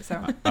haven't read it.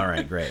 So. All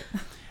right, great. All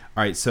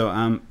right,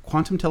 so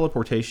quantum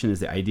teleportation is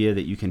the idea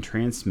that you can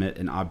transmit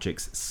an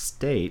object's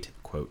state,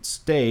 quote,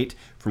 state,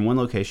 from one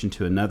location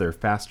to another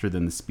faster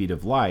than the speed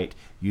of light,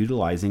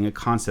 utilizing a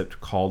concept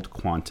called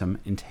quantum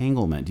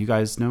entanglement. Do you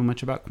guys know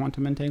much about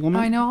quantum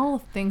entanglement? I know all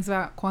things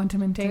about quantum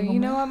Do entanglement. you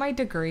know what my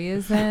degree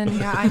is in?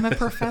 Yeah, I'm a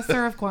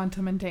professor of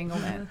quantum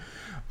entanglement.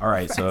 All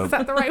right, so Is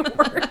that the right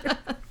word?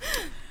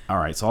 all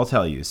right, so I'll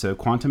tell you. So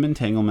quantum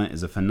entanglement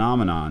is a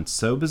phenomenon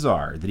so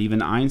bizarre that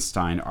even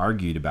Einstein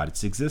argued about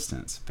its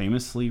existence,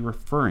 famously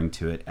referring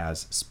to it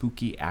as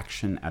spooky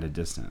action at a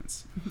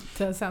distance.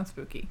 Does sound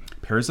spooky.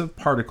 Pairs of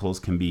particles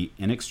can be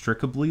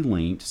inextricably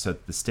linked so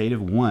that the state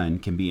of one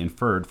can be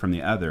inferred from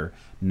the other,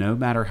 no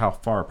matter how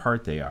far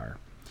apart they are.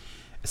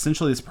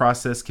 Essentially, this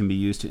process can be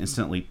used to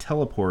instantly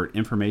teleport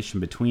information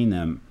between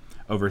them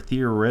over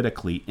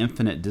theoretically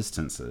infinite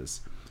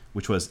distances,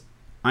 which was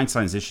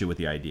Einstein's issue with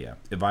the idea.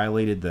 It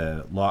violated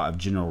the law of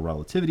general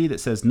relativity that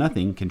says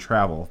nothing can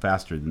travel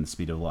faster than the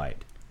speed of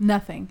light.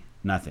 Nothing.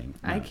 Nothing.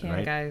 I can,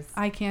 right? guys.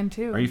 I can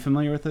too. Are you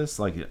familiar with this?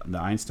 Like the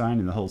Einstein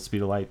and the whole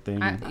speed of light thing?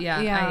 Yeah,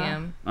 I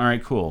am. All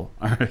right, cool.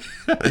 All right.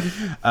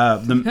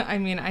 I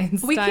mean,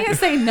 Einstein. We can't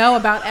say no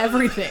about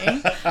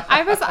everything.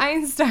 I was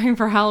Einstein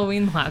for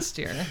Halloween last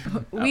year.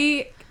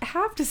 We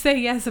have to say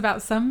yes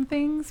about some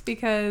things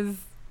because,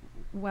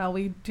 well,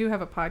 we do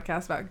have a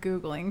podcast about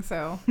Googling,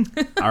 so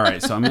All right,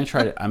 so I'm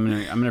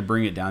gonna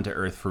bring it down to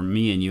earth for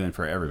me and you and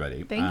for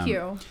everybody. thank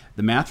you.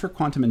 The math for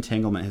quantum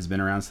entanglement has been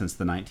around since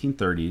the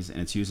 1930s, and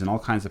it's used in all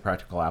kinds of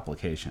practical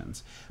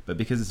applications. But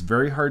because it's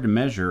very hard to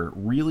measure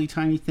really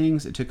tiny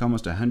things, it took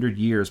almost 100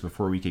 years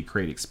before we could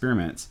create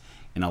experiments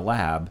in a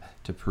lab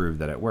to prove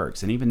that it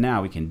works. And even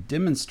now, we can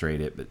demonstrate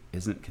it, but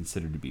isn't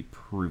considered to be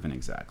proven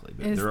exactly.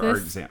 But there are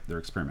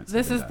experiments.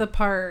 This that is do the that.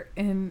 part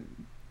in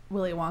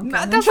Willy Wonka.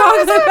 and the That's what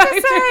I was Chocolate about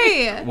to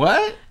Factory. say.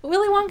 What?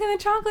 Willy Wonka and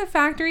the Chocolate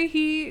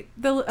Factory.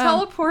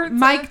 Teleports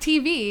Mike us.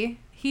 TV.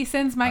 He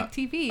sends Mike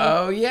TV.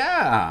 Oh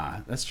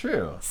yeah, that's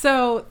true.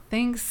 So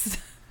thanks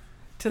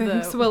to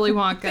Thanks, the Willy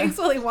Wonka. Thanks,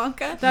 Willy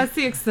Wonka. That's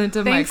the extent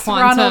of Thanks,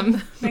 my quantum.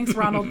 Ronald. Thanks,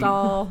 Ronald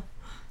Dahl.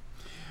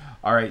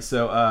 All right,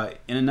 so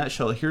in a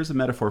nutshell, here's a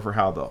metaphor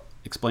for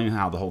explaining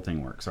how the whole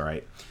thing works. All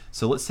right,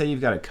 so let's say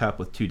you've got a cup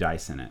with 2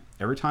 dice in it.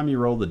 Every time you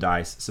roll the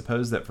dice,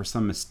 suppose that for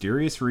some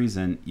mysterious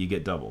reason you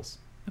get doubles.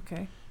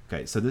 Okay.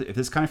 Okay, so if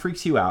this kind of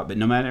freaks you out, but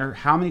no matter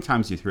how many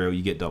times you throw,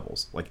 you get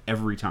doubles, like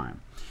every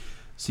time.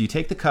 So you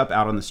take the cup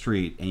out on the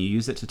street and you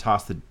use it to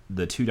toss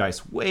the 2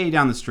 dice way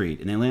down the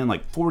street, and they land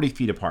like 40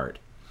 feet apart.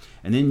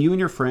 And then you and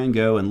your friend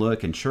go and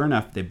look, and sure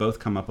enough, they both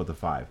come up with a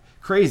 5.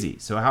 Crazy.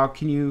 So how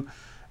can you...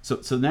 So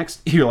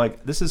next, you're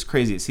like, this is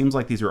crazy. It seems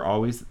like these are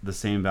always the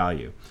same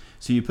value.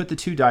 So you put the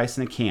 2 dice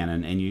in a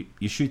cannon, and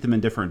you shoot them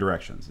in different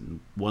directions. And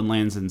one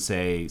lands in,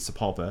 say,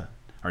 Sapulpa,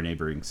 our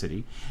neighboring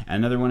city, and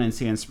another one in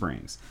Sand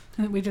Springs.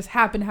 We just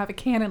happen to have a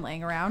cannon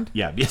laying around.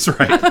 Yeah, that's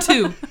right.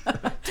 Two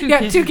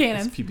Yeah, 2 It's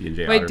cannons.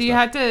 PB&J Wait, Otter do you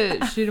stuff. have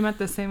to shoot them at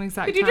the same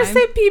exact Did time? you just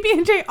say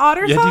PB&J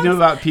Otter Yeah, sauce? do you know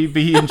about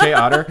PB&J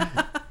Otter?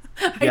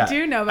 I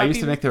do know about I used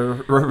to PB&J. make the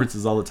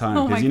references all the time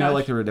Oh because my you know,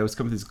 gosh. like there was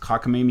come with these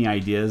cockamamie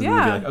ideas, and Yeah.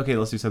 they'd be like, okay,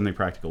 let's do something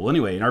practical. Well,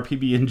 anyway, in our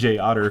PB&J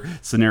Otter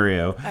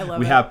scenario, I love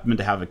we it. happen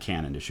to have a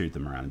cannon to shoot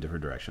them around in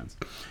different directions.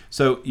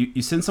 So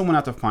you send someone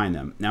out to find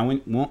them. Now,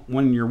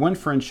 when your one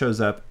friend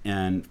shows up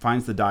and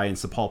finds the die in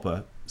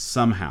Sapulpa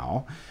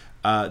somehow,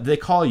 they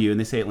call you and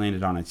they say it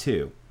landed on a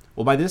 2.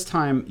 Well, by this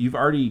time, you've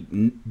already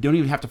don't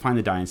even have to find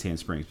the die in Sand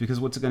Springs because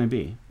what's it going to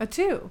be? A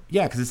 2.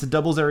 Yeah, because it's a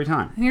doubles every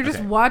time. And you're just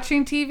Okay.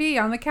 watching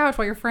TV on the couch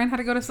while your friend had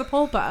to go to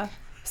Sapulpa.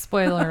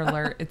 Spoiler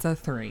alert, it's a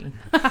 3.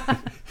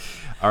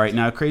 All right,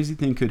 now a crazy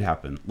thing could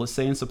happen. Let's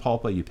say in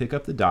Sapulpa, you pick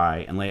up the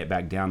die and lay it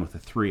back down with a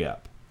 3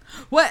 up.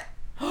 What?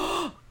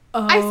 Oh.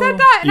 I said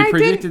that and You I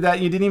predicted didn't. that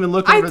and you didn't even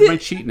look I over did- my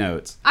cheat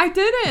notes. I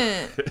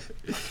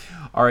didn't.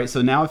 All right,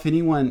 so now if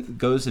anyone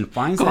goes and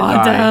finds that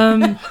die,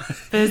 Quantum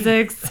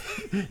physics.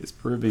 it's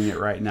proving it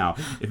right now.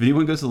 If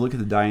anyone goes to look at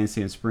the die in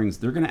Sand Springs,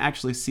 they're going to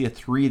actually see a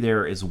 3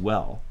 there as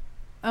well.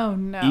 Oh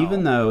no.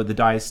 Even though the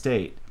die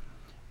state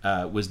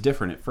was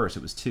different at first,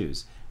 it was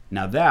 2s.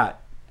 Now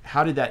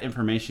how did that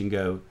information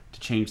go to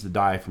change the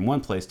die from one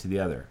place to the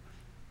other?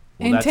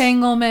 Well,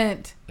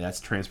 entanglement.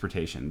 That's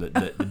transportation.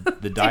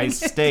 The die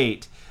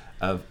state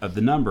of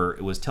the number,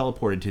 it was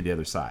teleported to the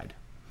other side.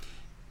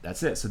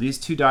 That's it. So these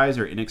 2 dies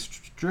are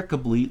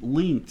inextricably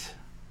linked.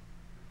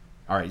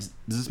 All right.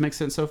 Does this make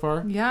sense so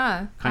far?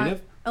 Yeah. Kind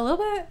of? A little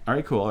bit. All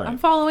right, cool. All right. I'm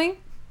following.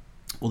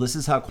 Well, this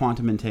is how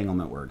quantum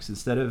entanglement works.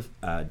 Instead of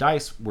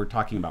dice, we're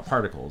talking about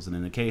particles. And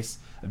in the case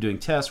of doing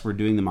tests, we're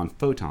doing them on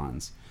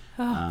photons.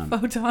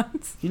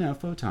 Photons. You know,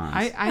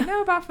 photons. I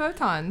know about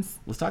photons.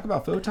 Let's talk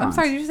about photons. I'm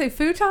sorry, did you say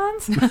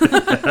futons?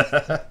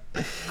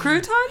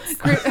 Croutons?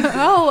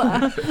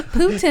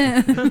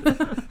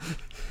 Putin.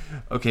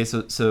 Okay,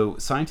 so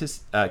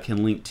scientists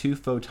can link 2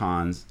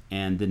 photons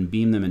and then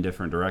beam them in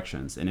different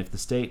directions. And if the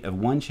state of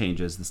one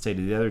changes, the state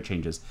of the other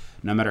changes,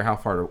 no matter how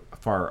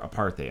far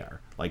apart they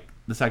are. Like,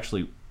 this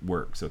actually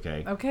works,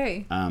 okay?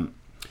 Okay.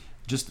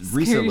 Just Scary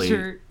recently...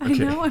 shirt. I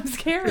know, I'm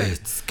scared.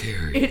 It's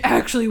scary. It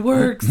actually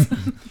works.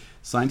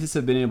 Scientists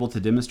have been able to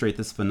demonstrate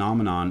this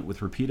phenomenon with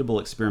repeatable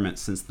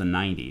experiments since the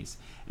 90s.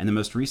 And the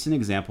most recent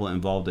example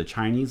involved a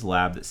Chinese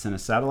lab that sent a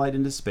satellite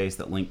into space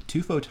that linked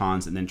 2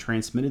 photons and then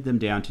transmitted them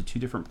down to 2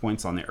 different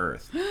points on the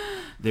Earth.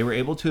 They were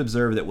able to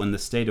observe that when the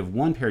state of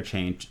one pair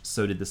changed,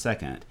 so did the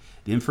second.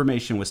 The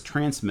information was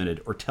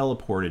transmitted or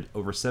teleported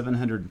over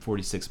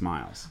 746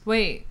 miles.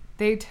 Wait,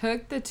 they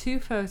took the 2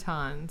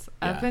 photons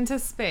up Yeah. into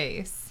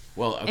space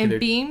Well, okay, and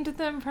beamed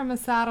them from a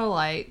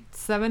satellite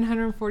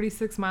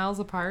 746 miles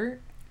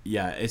apart?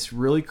 yeah, it's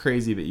really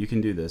crazy, but you can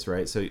do this,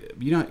 right? So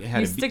you know how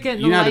You to stick it in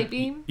you the know how light to-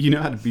 beam? You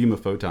know how to beam a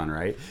photon,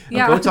 right?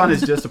 Yeah. A photon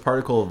is just a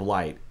particle of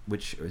light.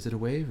 Which is it a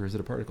wave or is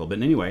it a particle?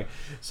 But anyway,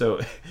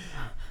 so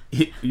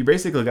you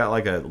basically got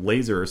like a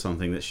laser or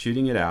something that's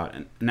shooting it out.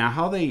 And now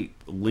how they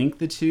link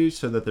the 2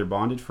 so that they're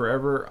bonded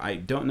forever, I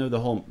don't know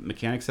the whole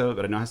mechanics of it,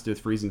 but I know it has to do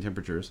with freezing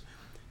temperatures.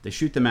 They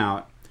shoot them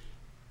out.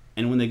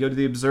 And when they go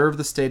to observe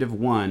the state of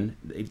one,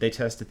 they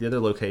test at the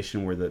other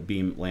location where the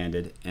beam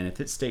landed. And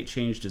if its state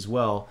changed as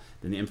well,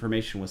 then the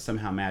information was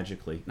somehow not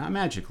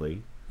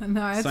magically.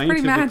 No, it's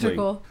pretty scientifically-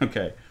 magical.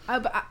 Okay.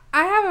 But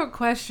I have a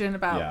question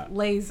about Yeah.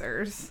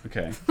 lasers.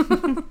 Okay.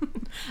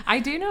 I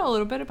do know a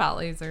little bit about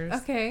lasers.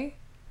 Okay.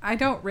 I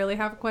don't really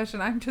have a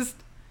question. I'm just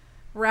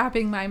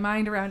wrapping my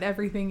mind around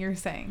everything you're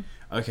saying.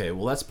 Okay.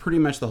 Well, that's pretty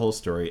much the whole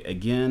story.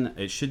 Again,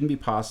 it shouldn't be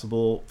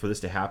possible for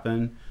this to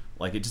happen.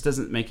 Like, it just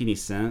doesn't make any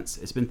sense.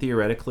 It's been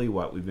theoretically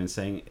what we've been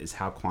saying is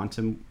how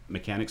quantum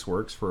mechanics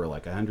works for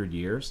like 100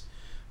 years.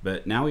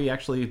 But now we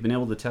actually have been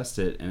able to test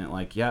it, and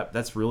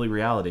that's really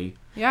reality.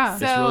 Yeah.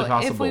 It's really So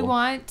if we possible.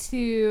 want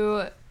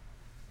to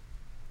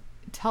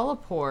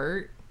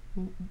teleport,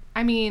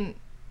 I mean,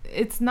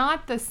 it's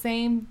not the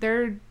same.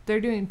 They're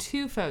doing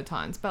 2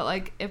 photons, but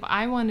like if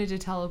I wanted to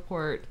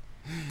teleport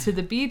to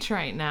the beach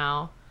right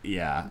now,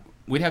 Yeah.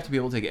 We'd have to be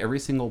able to take every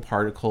single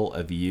particle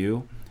of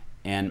you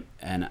and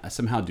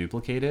somehow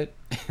duplicate it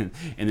and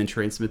then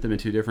transmit them in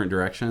 2 different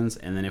directions.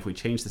 And then if we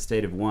change the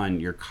state of one,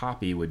 your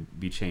copy would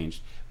be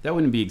changed. That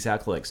wouldn't be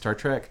exactly like Star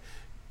Trek,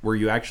 where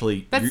you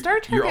actually... but Star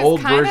Trek your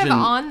is kind of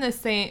on the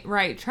same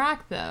right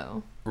track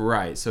though.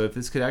 Right. So if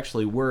this could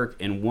actually work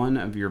in one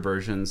of your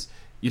versions,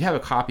 you'd have a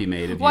copy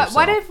made of yourself.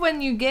 What if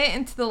when you get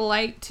into the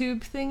light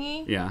tube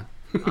thingy Yeah.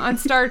 on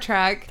Star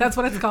Trek, That's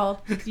what it's called.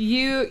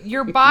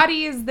 your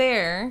body is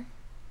there,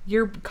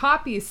 your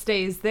copy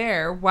stays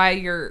there while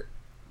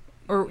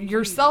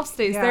yourself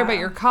stays there, but Yeah.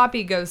 your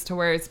copy goes to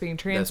where it's being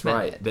That's transmitted.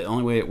 right. The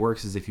only way it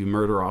works is if you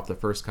murder off the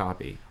first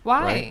copy.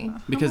 Why? Right?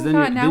 Because Oh my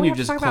then, God, now then we you have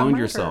to just talk about cloned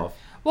murder. yourself.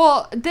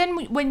 Well,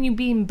 then when you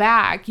beam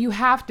back, you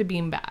have to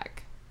beam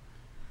back.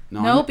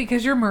 No,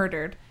 because you're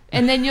murdered.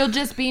 And then you'll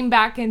just beam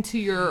back into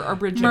your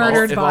original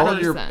Murdered if all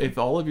of person. if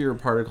all of your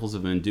particles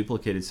have been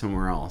duplicated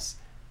somewhere else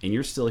and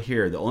you're still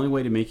here, the only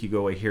way to make you go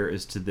away here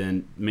is to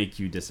then make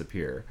you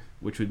disappear,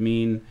 which would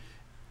mean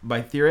by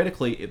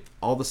theoretically, if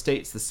all the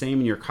state's the same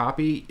in your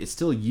copy, it's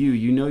still you.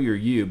 You know you're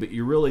you, but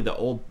you're really the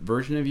old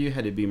version of you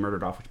had to be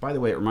murdered off. Which, by the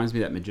way, it reminds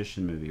me of that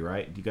Magician movie,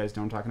 right? Do you guys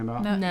know what I'm talking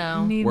about?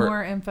 No. Need Where-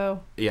 more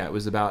info. Yeah, it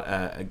was about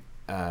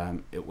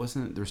it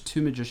wasn't. There's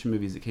 2 magician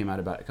movies that came out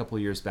about a couple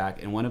of years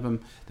back, and one of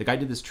them, the guy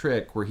did this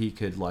trick where he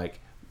could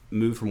like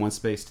move from one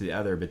space to the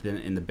other, but then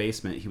in the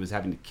basement he was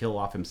having to kill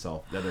off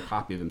himself, the other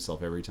copy of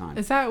himself every time.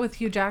 Is that with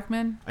Hugh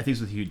Jackman? I think it's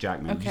with Hugh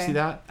Jackman. Did you see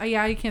that?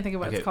 Yeah, you can't think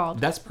of what it's called.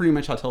 That's pretty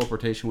much how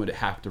teleportation would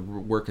have to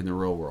work in the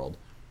real world.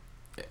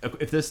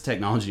 If this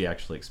technology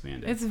actually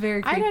expanded. It's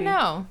very creepy. I don't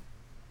know.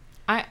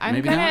 I'm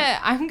Maybe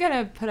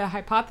gonna put a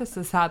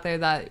hypothesis out there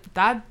that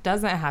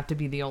doesn't have to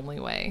be the only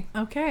way.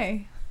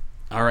 Okay.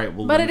 All right.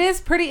 Well, But it is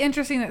pretty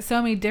interesting that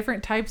so many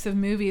different types of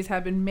movies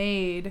have been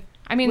made.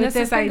 I mean, With this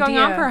has this been going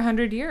on idea. for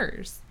 100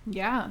 years.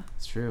 Yeah.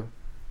 It's true.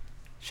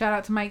 Shout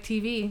out to Mike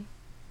TV.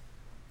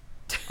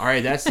 All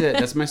right, that's it.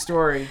 That's my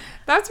story.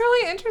 That's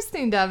really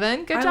interesting,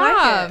 Devin. Good I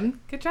job. like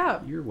it. Good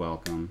job. You're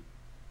welcome.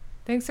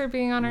 Thanks for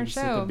being on our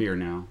Sip show. a beer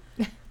now.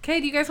 Okay,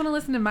 do you guys want to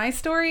listen to my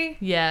story?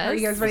 Yes. Are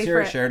you guys ready Let's hear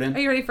for it, Sheridan. Are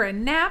you ready for a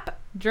nap?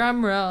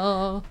 Drum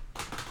roll.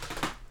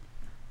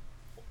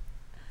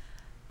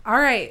 All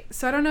right.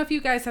 So I don't know if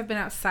you guys have been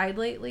outside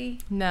lately.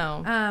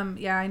 No.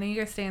 Yeah, I know you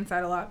guys stay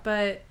inside a lot,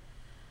 but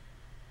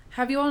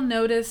have you all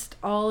noticed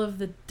all of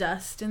the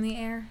dust in the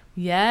air?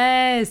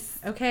 Yes.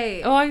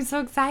 Okay. Oh, I'm so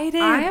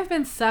excited. I have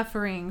been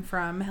suffering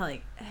from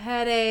like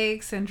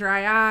headaches and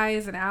dry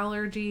eyes and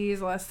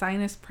allergies, a lot of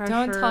sinus pressure.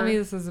 Don't tell me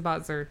this is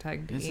about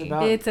Zyrtec D. It's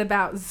about It's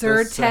about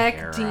Sahara.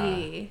 Zyrtec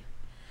D.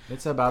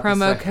 It's about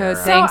Promo the code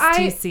Sahara.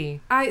 thanks So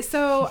TC.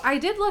 So I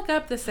did look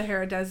up the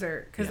Sahara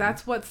Desert because Yeah.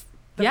 that's what's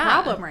the Yeah.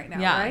 problem right now,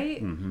 Yeah.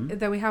 right? Mhm.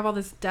 That we have all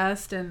this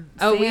dust and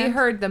Oh, we sand.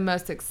 heard the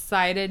most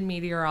excited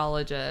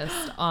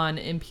meteorologist on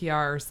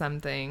NPR or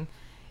something.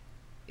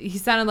 He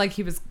sounded like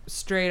he was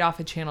straight off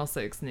of Channel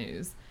 6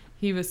 News.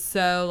 He was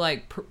so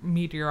like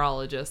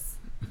meteorologist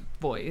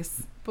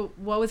voice. But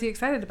what was he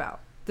excited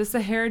about? The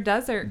Sahara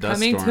Desert Dust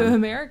coming to storm.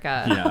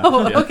 America. Yeah.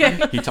 Oh, yeah. okay.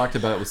 He talked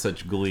about it with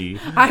such glee.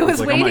 I was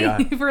like, oh my God.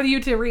 waiting for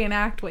you to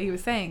reenact what he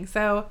was saying.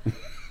 So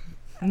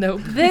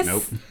Nope. this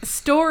Nope.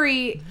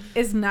 story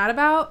is not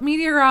about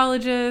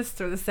meteorologists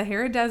or the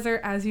Sahara Desert,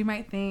 as you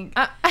might think.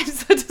 I'm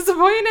so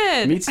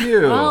disappointed. Me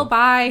too. Oh,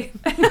 bye.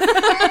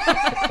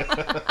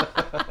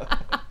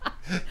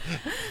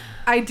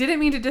 I didn't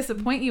mean to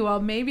disappoint you all.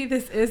 Maybe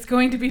this is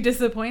going to be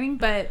disappointing,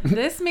 but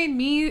this made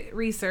me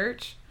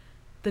research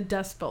the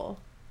Dust Bowl.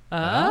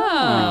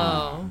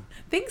 Oh.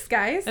 Thanks,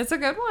 guys. It's a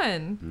good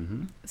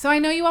one. So I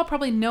know you all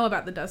probably know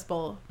about the Dust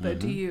Bowl, but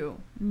do you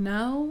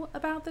know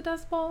about the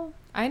Dust Bowl?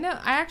 I know.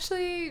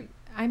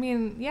 I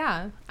mean,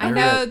 yeah. I I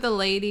know read- the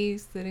lady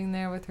sitting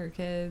there with her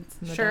kids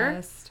in the Sure.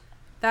 dust.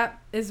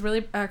 That is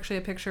really actually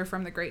a picture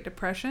from the Great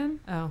Depression,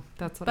 Oh,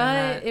 that's what I but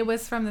meant. it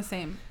was from the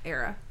same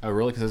era. Oh,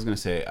 really? Because I was going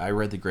to say, I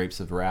read The Grapes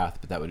of Wrath,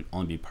 but that would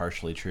only be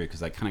partially true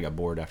because I kind of got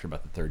bored after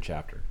about the third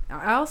chapter.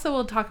 I also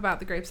will talk about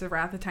the Grapes of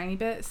Wrath a tiny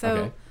bit. So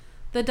Okay.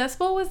 the Dust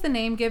Bowl was the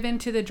name given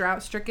to the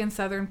drought-stricken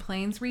southern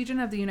plains region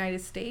of the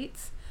United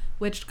States,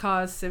 which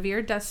caused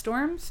severe dust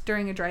storms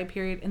during a dry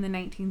period in the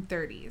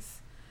 1930s.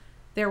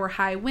 There were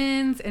high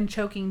winds and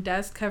choking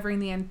dust covering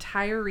the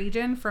entire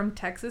region from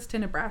Texas to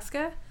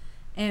Nebraska,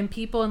 and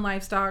people and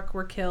livestock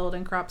were killed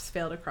and crops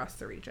failed across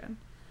the region.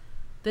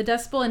 The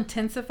Dust Bowl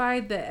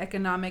intensified the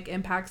economic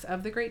impacts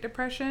of the Great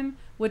Depression,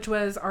 which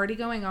was already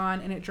going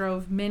on, and it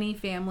drove many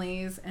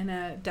families in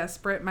a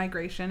desperate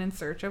migration in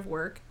search of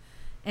work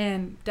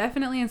and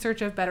definitely in search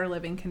of better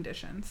living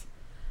conditions.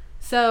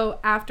 So,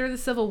 after the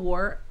Civil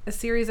War, a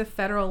series of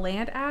federal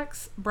land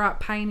acts brought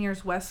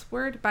pioneers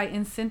westward by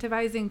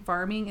incentivizing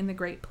farming in the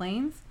Great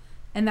Plains,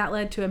 and that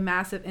led to a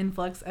massive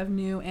influx of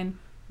new and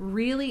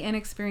really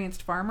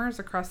inexperienced farmers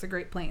across the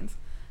Great Plains.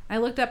 I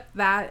looked up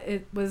that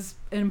it was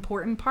an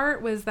important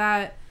part was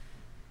that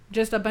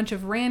just a bunch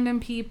of random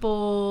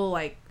people,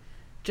 like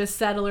just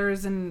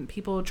settlers and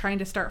people trying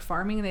to start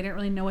farming, and they didn't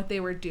really know what they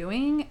were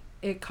doing.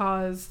 It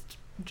caused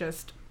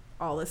just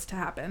all this to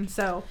happen.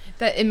 So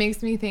That it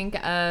makes me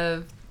think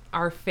of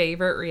our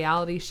favorite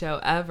reality show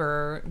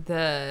ever,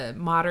 the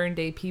modern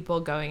day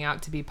people going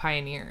out to be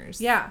pioneers.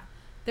 yeah,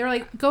 they were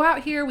like, go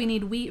out here, we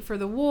need wheat for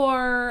the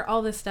war,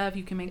 all this stuff,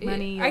 you can make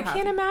money. I you'll have-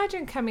 can't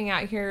imagine coming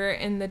out here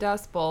in the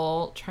Dust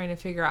Bowl trying to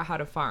figure out how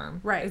to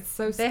farm. Right. It's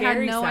so they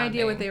scary. had no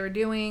idea what sounding. they were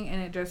doing,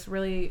 and it just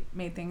really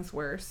made things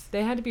worse.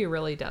 They had to be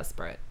really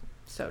desperate.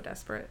 So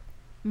desperate.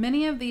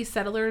 Many of these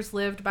settlers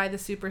lived by the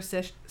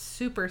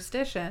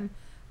superstition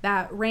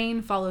that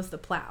rain follows the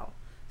plow.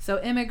 So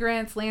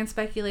immigrants, land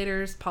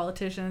speculators,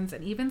 politicians,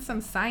 and even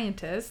some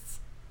scientists,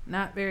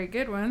 not very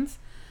good ones,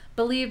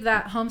 believed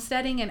that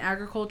homesteading and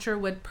agriculture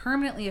would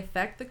permanently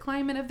affect the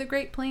climate of the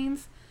Great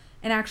Plains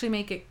and actually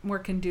make it more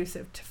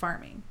conducive to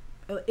farming.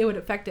 It would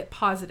affect it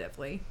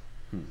positively.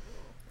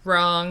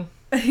 Wrong.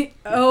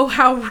 Oh,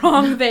 how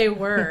wrong they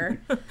were.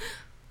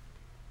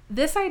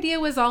 This idea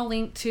was all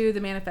linked to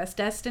the Manifest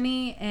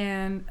Destiny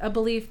and a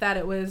belief that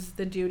it was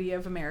the duty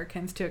of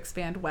Americans to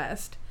expand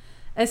west.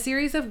 A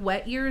series of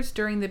wet years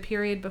during the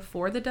period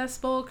before the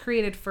Dust Bowl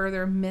created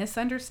further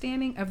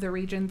misunderstanding of the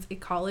region's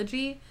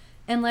ecology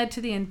and led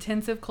to the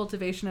intensive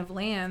cultivation of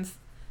lands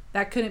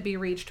that couldn't be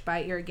reached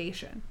by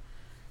irrigation.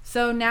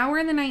 So now we're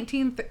in the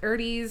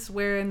 1930s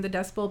when the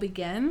Dust Bowl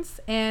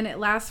begins, and it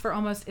lasts for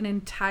almost an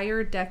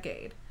entire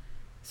decade.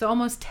 So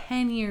almost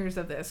 10 years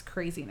of this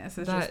craziness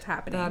is just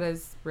happening. That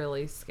is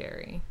really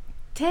scary.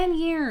 10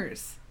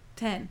 years.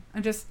 10. I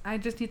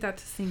just need that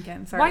to sink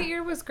in. Sorry. What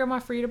year was Grandma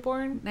Frida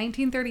born?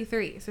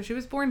 1933. So she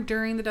was born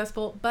during the Dust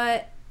Bowl,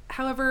 but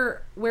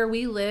however, where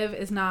we live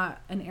is not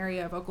an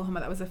area of Oklahoma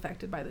that was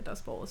affected by the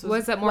Dust Bowl. This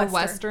Was it more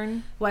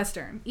western?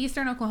 Western.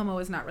 Eastern Oklahoma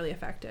was not really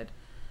affected.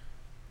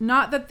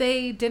 Not that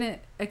they didn't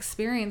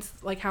experience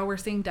like how we're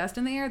seeing dust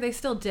in the air. They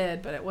still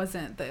did, but it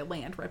wasn't the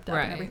land ripped up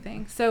and Right.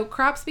 everything. So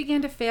crops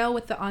began to fail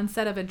with the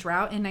onset of a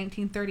drought in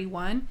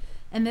 1931,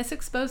 and this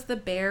exposed the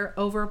bare,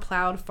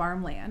 overplowed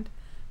farmland.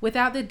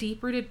 Without the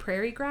deep-rooted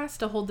prairie grass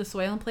to hold the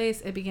soil in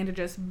place, it began to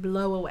just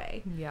blow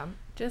away. Yeah.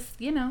 Just,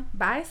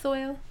 bye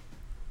soil.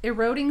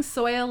 Eroding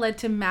soil led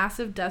to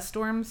massive dust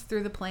storms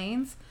through the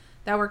plains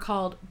that were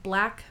called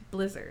black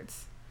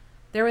blizzards.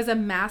 There was a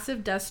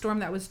massive dust storm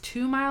that was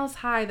 2 miles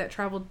high that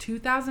traveled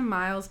 2,000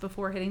 miles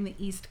before hitting the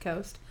East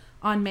Coast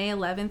on May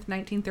 11th,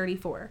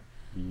 1934.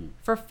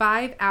 For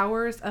 5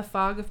 hours, a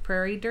fog of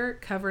prairie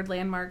dirt covered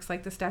landmarks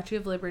like the Statue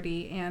of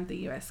Liberty and the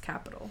U.S.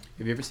 Capitol.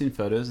 Have you ever seen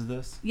photos of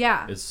this?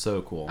 Yeah. It's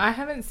so cool. I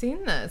haven't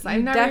seen this. I've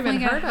You're never definitely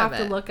even heard gonna have of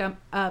to it. look them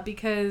up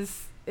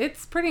because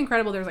it's pretty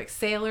incredible. There's like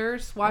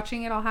sailors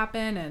watching it all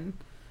happen, and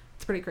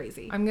it's pretty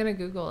crazy. I'm going to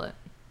Google it.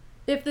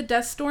 If the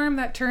dust storm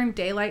that turned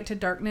daylight to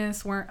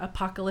darkness weren't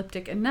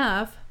apocalyptic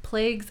enough,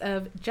 plagues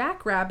of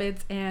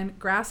jackrabbits and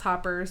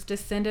grasshoppers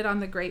descended on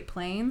the Great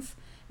Plains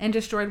and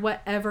destroyed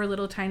whatever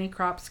little tiny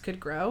crops could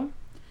grow.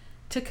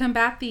 To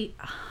combat the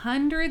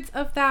hundreds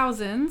of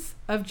thousands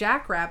of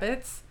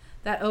jackrabbits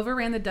that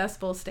overran the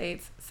Dust Bowl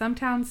states, some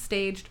towns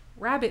staged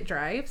rabbit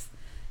drives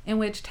in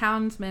which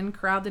townsmen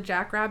corralled the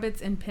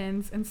jackrabbits in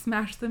pens and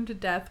smashed them to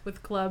death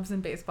with clubs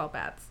and baseball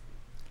bats.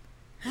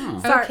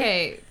 Huh. Sorry.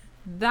 Okay.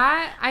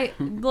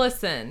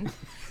 Listen,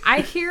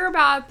 I hear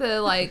about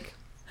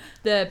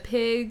the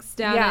pigs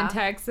down Yeah. in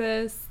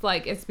Texas,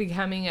 like it's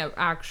becoming an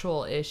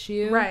actual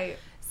issue. Right.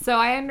 So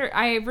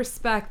I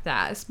respect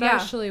that,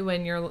 especially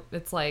when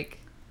it's like,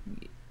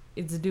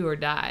 it's do or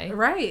die.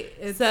 Right.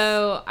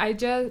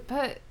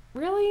 But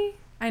really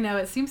I know,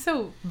 it seems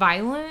so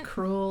violent.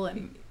 cruel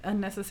and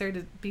unnecessary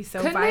to be so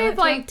Couldn't they violent. have to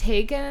like them.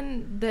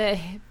 taken the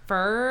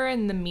fur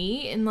and the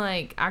meat and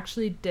like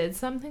actually did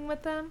something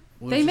with them?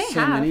 Well, They there's may just so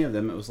have. many of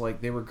them. It was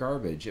like they were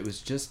garbage. It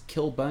was just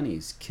kill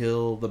bunnies.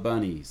 Kill the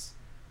bunnies.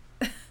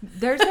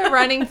 There's a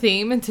running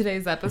theme in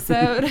today's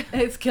episode.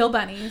 It's kill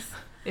bunnies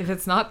If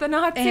it's not the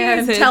Nazis,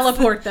 and it's,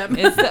 teleport them.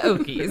 it's the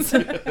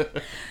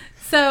Okies.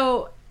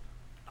 So,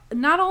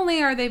 not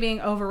only are they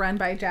being overrun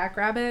by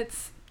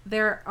jackrabbits,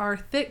 there are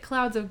thick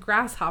clouds of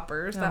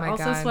grasshoppers that my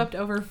also God. swept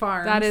over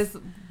farms. That is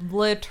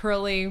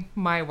literally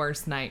my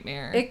worst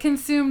nightmare. They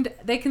consumed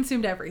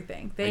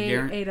everything. They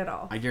guarantee- ate it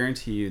all. I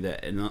guarantee you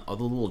that in all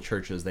the little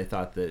churches, they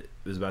thought that it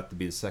was about to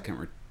be the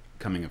second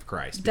coming of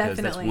Christ. Because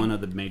Definitely. that's one of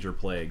the major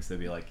plagues. They'd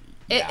be like,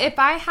 If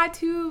I had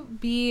to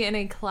be in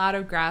a cloud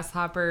of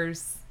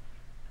grasshoppers,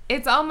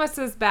 it's almost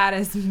as bad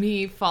as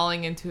me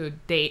falling into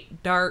a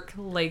dark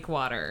lake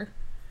water.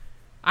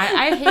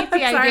 I hate the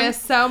Sorry. idea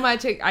so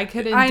much. I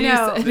could I induce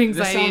know. an this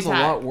anxiety sounds a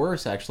attack. lot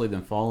worse, actually,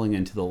 than falling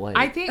into the lake.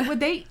 I think,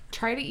 would they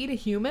try to eat a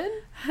human?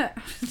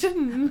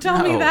 Didn't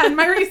tell me No. that in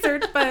my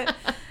research, but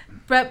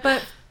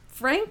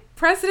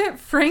President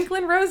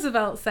Franklin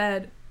Roosevelt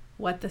said,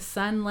 "What the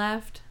sun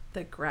left,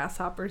 the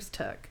grasshoppers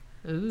took."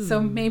 Ooh.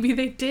 So maybe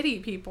they did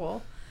eat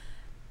people.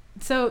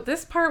 So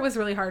this part was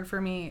really hard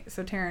for me.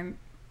 So Taryn,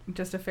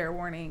 just a fair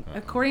warning.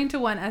 According to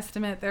one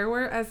estimate, there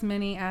were as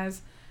many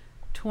as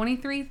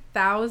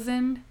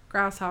 23,000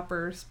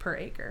 grasshoppers per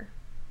acre.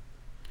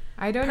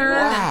 I don't Per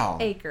even. Wow.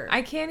 acre.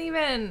 I can't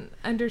even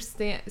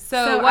understand.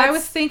 So what's, I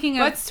was thinking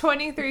of what's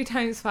 23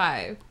 times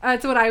 5?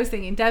 that's what I was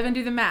thinking. Devin,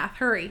 do the math.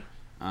 Hurry.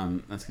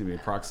 That's going to be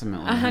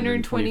approximately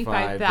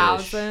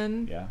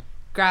 125,000 Yeah.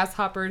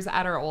 grasshoppers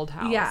at our old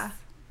house. Yeah.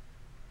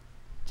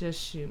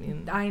 Just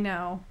shooting. I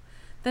know.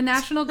 The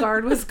National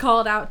Guard was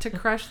called out to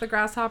crush the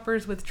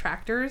grasshoppers with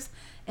tractors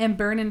and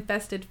burn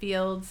infested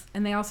fields,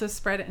 and they also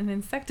spread an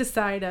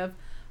insecticide of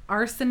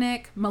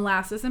arsenic,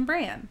 molasses, and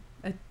bran.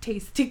 A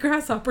tasty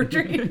grasshopper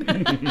drink.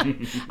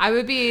 I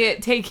would be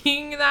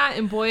taking that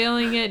and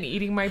boiling it and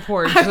eating my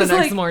porridge I the was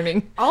next like,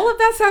 morning. All of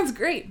that sounds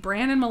great.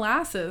 Bran and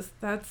molasses.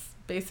 That's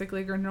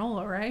basically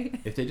granola, right?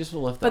 If they just would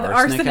have left the But the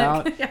arsenic,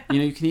 arsenic, out, yeah.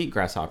 you can eat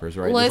grasshoppers,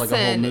 right? There's like a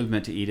whole Listen.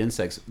 movement to eat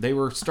insects. They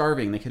were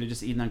starving. They could have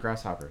just eaten on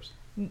grasshoppers.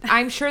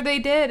 I'm sure they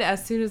did.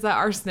 As soon as that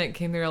arsenic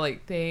came, they were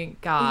like,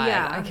 thank God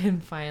Yeah. I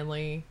can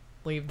finally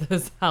leave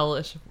this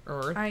hellish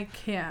earth. I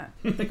can't.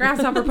 The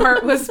grasshopper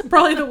part was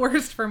probably the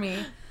worst for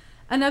me.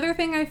 Another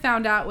thing I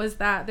found out was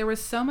that there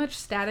was so much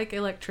static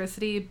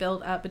electricity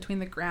built up between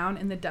the ground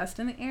and the dust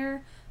in the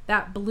air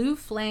that blue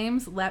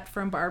flames leapt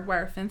from barbed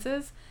wire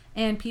fences,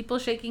 and people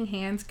shaking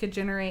hands could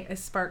generate a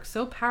spark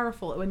so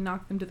powerful it would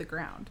knock them to the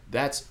ground.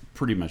 That's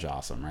pretty much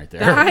awesome right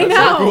there. I That's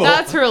so know. cool.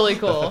 That's really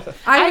cool.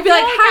 I would be feel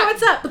like, "Hi,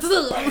 I- what's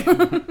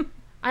up?"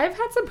 I've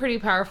had some pretty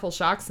powerful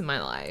shocks in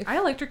my life. I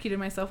electrocuted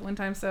myself one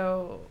time,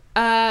 so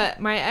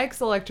My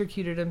ex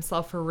electrocuted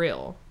himself for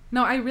real.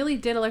 no, I really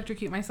did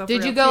electrocute myself. for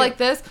Did you real, go too. like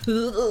this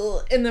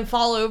and then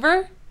fall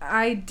over?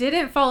 I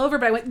didn't fall over,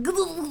 but I went.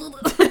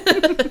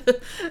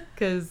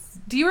 Because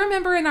Do you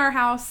remember in our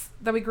house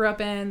that we grew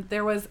up in,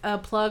 there was a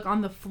plug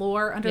on the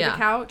floor under Yeah. the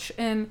couch,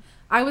 and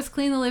I was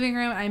cleaning the living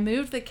room. I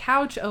moved the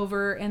couch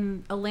over,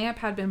 and a lamp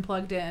had been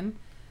plugged in.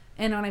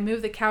 And when I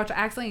moved the couch, I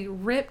accidentally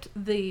ripped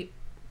the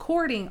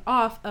cording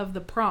off of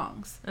the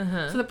prongs.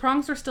 So the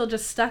prongs were still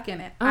just stuck in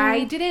it. Oh.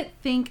 I didn't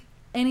think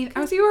anything.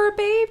 because you were a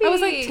baby. I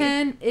was like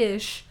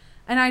 10-ish.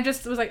 And I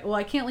just was like, well,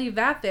 I can't leave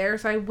that there.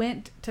 So I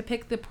went to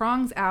pick the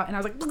prongs out, and I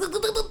was like, Oh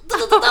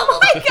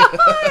my God.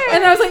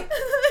 and I was like,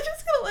 I'm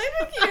just going to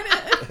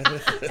electrocute it.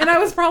 And I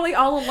was probably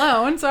all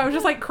alone, so I was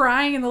just like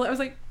crying, and I was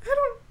like,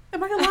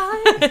 am I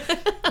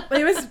alive?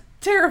 It was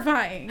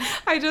terrifying.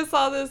 I just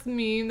saw this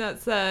meme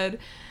that said,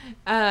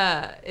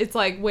 it's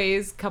like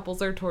ways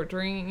couples are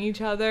torturing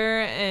each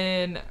other,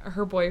 and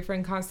her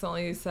boyfriend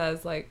constantly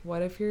says, like,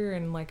 what if you're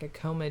in like a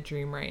coma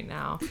dream right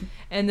now?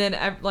 And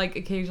then like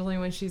occasionally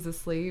when she's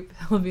asleep,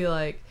 he'll be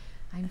like,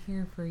 I'm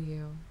here for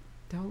you.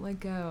 Don't let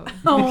go.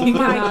 Oh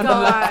my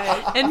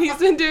God. And he's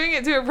been doing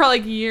it to her for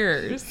like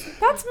years.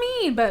 That's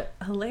mean, but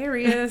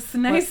hilarious.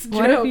 Nice joke.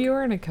 What if you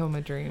were in a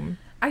coma dream?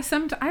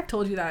 I've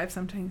told you that I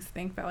sometimes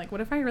think that, like,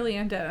 what if I really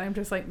am dead and I'm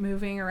just like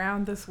moving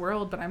around this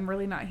world, but I'm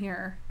really not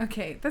here?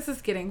 Okay, this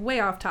is getting way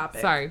off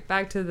topic. Sorry,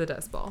 back to the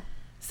Dust Bowl.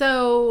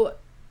 So,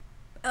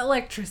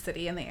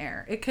 electricity in the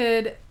air. It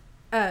could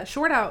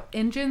short out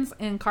engines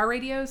and car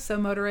radios, so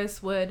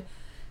motorists would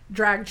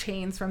drag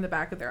chains from the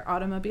back of their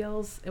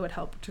automobiles. It would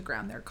help to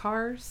ground their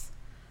cars.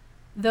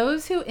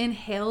 Those who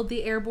inhaled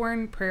the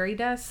airborne prairie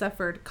dust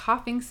suffered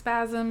coughing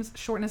spasms,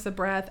 shortness of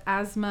breath,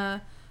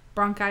 asthma,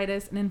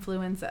 bronchitis, and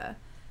influenza.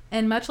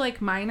 And much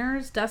like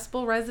miners, Dust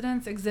Bowl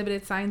residents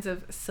exhibited signs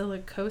of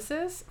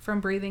silicosis from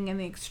breathing in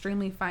the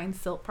extremely fine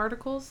silt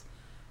particles,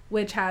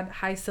 which had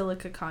high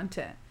silica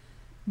content.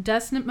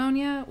 Dust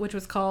pneumonia, which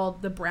was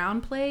called the brown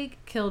plague,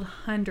 killed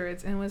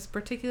hundreds and was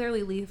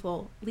particularly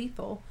lethal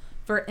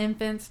for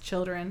infants,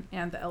 children,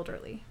 and the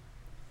elderly.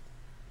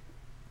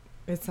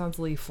 It sounds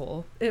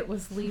lethal. It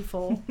was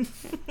lethal.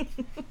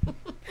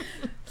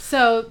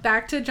 So,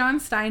 back to John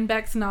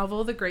Steinbeck's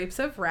novel, The Grapes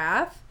of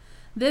Wrath.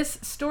 This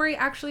story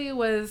actually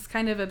was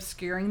kind of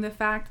obscuring the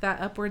fact that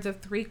upwards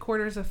of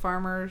 3/4 of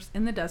farmers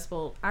in the Dust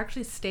Bowl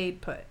actually stayed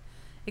put.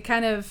 It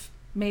kind of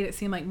made it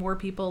seem like more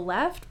people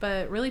left,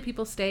 but really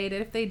people stayed.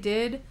 And if they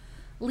did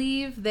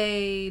leave,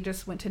 they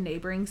just went to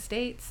neighboring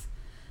states.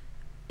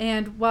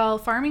 And while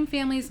farming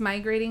families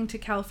migrating to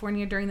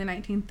California during the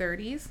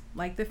 1930s,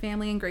 like the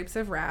family in Grapes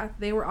of Wrath,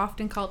 they were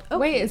often called Okies.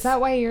 Wait, is that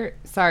why you're...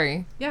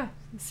 Sorry. Yeah.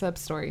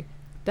 Sub-story.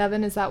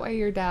 Devin, is that why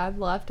your dad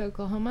left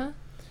Oklahoma?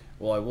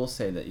 Well, I will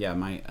say that, yeah,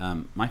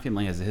 my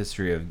family has a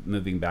history of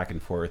moving back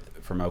and forth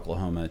from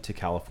Oklahoma to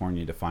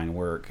California to find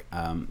work,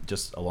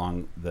 just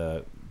along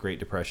the Great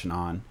Depression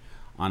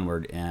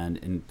onward. And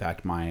in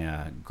fact,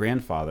 my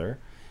grandfather,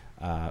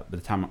 by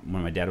the time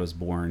when my dad was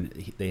born,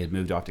 they had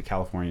moved off to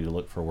California to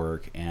look for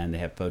work, and they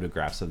have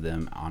photographs of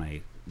them on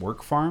a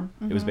work farm.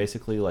 Mm-hmm. It was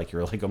basically like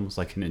you're like almost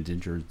like an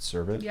indentured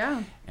servant.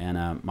 Yeah.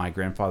 And my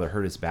grandfather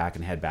hurt his back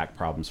and had back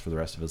problems for the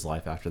rest of his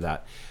life after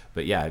that.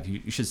 But yeah, if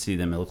you should see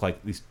them. It looked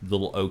like these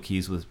little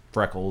Okies with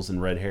freckles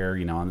and red hair,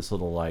 you know, on this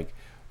little like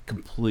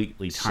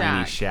completely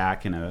tiny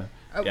shack in a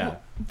yeah.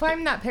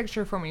 Find that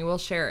picture for me. We'll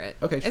share it.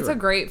 Okay, sure. It's a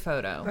great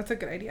photo. That's a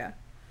good idea.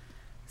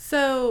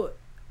 So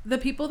the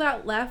people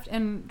that left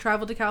and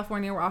traveled to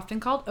California were often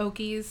called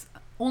Okies.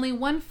 Only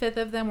 1/5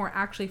 of them were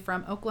actually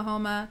from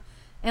Oklahoma.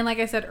 And like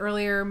I said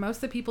earlier, most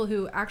of the people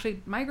who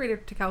actually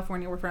migrated to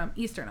California were from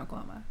eastern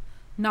Oklahoma,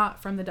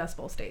 not from the Dust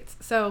Bowl states,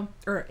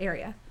 or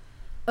area.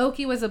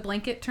 Okie was a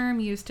blanket term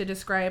used to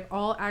describe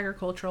all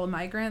agricultural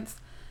migrants,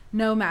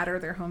 no matter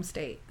their home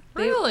state.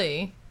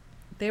 Really?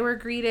 They were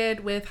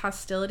greeted with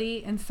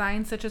hostility and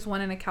signs such as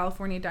one in a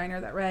California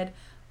diner that read,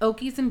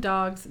 "Okies and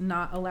dogs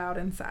not allowed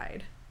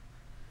inside."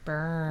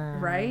 Burn.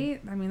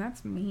 Right? I mean,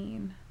 that's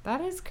mean. That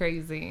is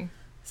crazy.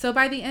 So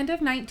by the end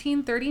of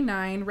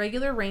 1939,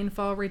 regular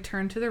rainfall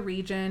returned to the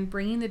region,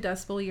 bringing the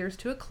Dust Bowl years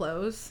to a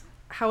close.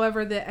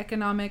 However, the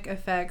economic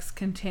effects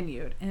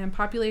continued, and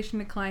population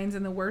declines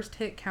in the worst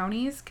hit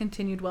counties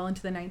continued well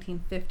into the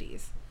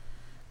 1950s.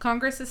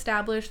 Congress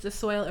established the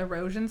Soil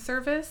Erosion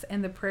Service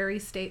and the Prairie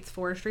States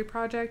Forestry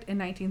Project in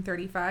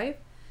 1935,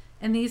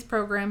 and these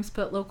programs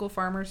put local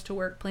farmers to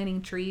work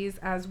planting trees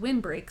as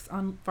windbreaks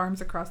on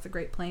farms across the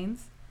Great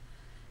Plains.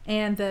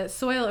 And the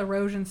Soil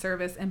Erosion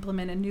Service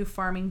implemented new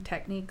farming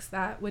techniques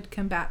that would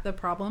combat the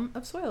problem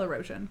of soil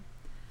erosion.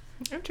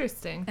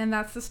 Interesting. And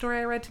that's the story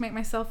I read to make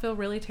myself feel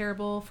really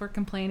terrible for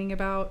complaining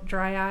about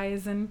dry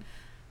eyes and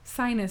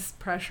sinus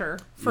pressure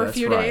for a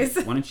few days.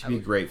 Why don't you be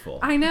grateful?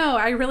 I know.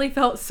 I really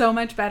felt so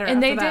much better And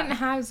after they that. didn't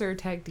have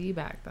Zyrtec D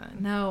back then.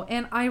 No.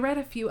 And I read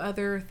a few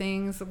other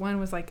things. One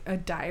was like a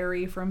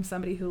diary from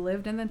somebody who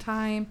lived in the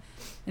time.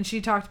 And she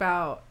talked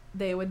about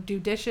they would do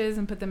dishes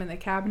and put them in the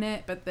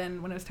cabinet, but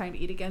then when it was time to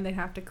eat again, they'd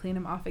have to clean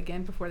them off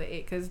again before they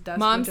ate because dust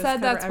Mom would just said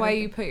cover that's why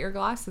everything. you put your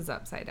glasses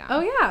upside down. Oh,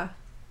 yeah.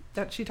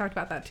 That she talked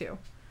about that too.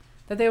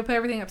 That they would put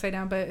everything upside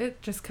down, but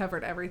it just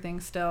covered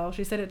everything still.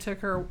 She said it took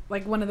her,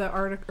 like one of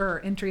the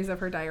entries of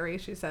her diary,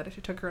 she said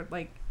it took her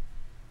like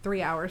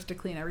 3 hours to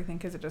clean everything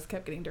because it just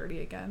kept getting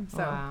dirty again. So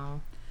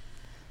Wow.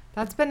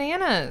 That's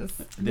bananas.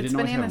 They didn't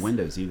always have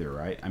windows either,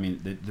 right? I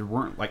mean, there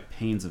weren't like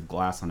panes of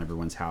glass on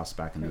everyone's house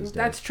back in those days.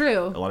 That's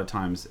true. A lot of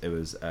times it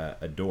was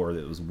a door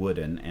that was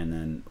wooden and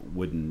then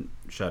wooden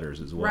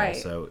shutters as well. Right.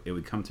 So it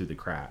would come through the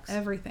cracks.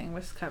 Everything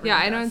was covered. Yeah,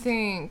 in I don't dust.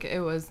 think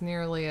it was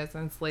nearly as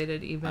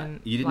insulated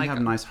even. You didn't like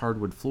have nice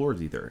hardwood floors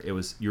either. It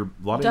was a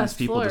lot of Dust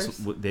these people floors.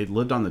 they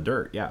lived on the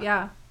dirt. Yeah.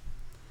 Yeah.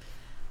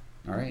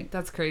 All right.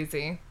 That's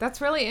crazy.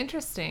 That's really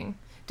interesting.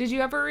 Did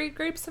you ever read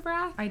Grapes of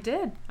Wrath? I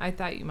did. I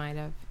thought you might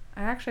have.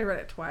 I actually read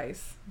it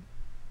twice.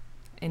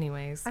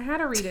 Anyways. I had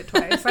to read it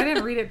twice. I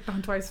didn't read it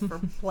twice for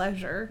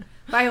pleasure.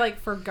 But I like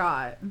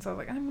forgot. And so I was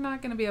like, I'm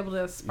not going to be able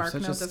to spark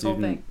note this whole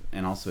thing.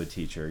 And also a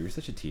teacher. You're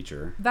such a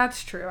teacher.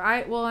 That's true.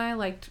 I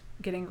liked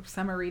getting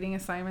summer reading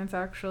assignments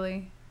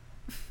actually.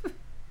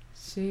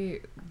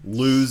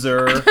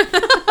 Loser.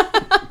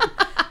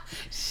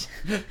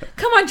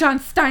 Come on, John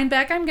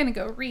Steinbeck. I'm going to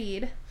go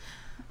read.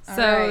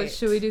 So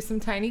should we do some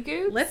tiny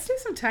googs? Let's do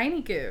some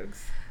tiny googs.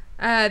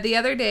 The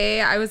other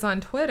day I was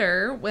on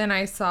Twitter when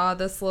I saw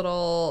this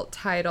little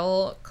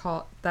title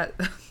that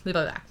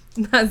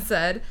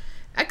said,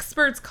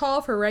 "Experts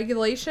call for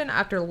regulation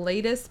after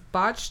latest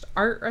botched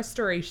art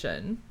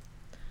restoration."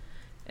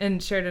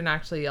 And Sheridan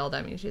actually yelled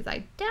at me. She's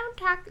like, "Don't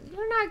talk,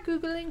 you're not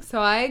Googling."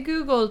 So I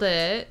Googled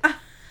it.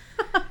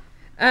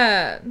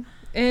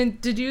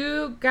 And did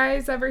you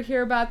guys ever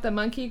hear about the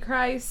Monkey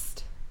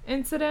Christ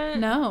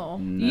incident? No.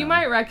 You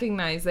might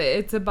recognize it.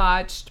 It's a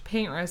botched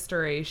paint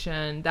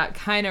restoration that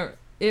kind of,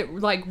 it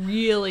like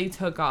really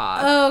took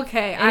off.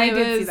 Okay, And I it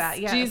did see was that.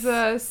 Yes.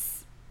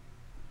 Jesus,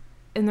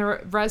 and the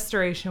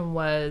restoration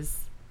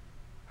was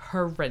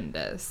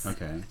horrendous.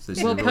 Okay. So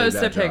We'll post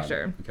a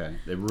picture. Okay.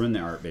 They ruined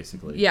the art,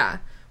 basically. Yeah.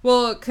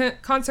 Well,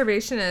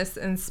 conservationists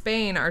in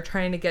Spain are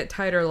trying to get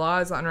tighter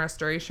laws on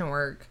restoration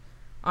work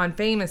on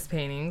famous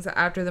paintings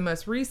after the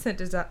most recent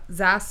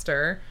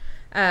disaster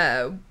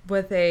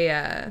with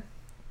a,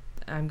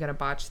 I'm going to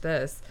botch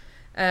this,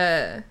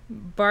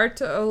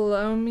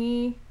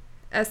 Bartolome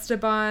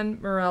Esteban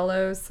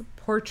Morelos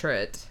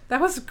portrait That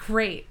was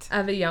great.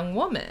 of a young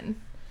woman.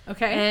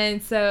 Okay.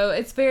 And so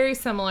it's very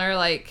similar.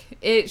 Like,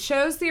 it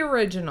shows the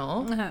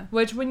original,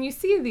 which when you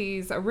see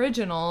these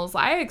originals,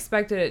 I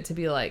expected it to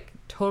be like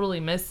totally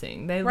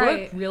missing. They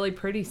Right. look really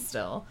pretty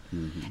still.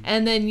 Mm-hmm.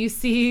 And then you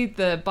see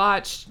the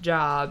botched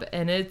job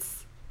and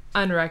it's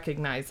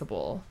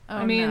unrecognizable. Oh,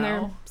 I mean,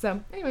 no. so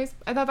anyways,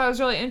 I thought that was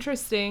really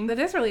interesting. That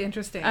is really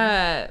interesting.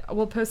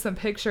 We'll post some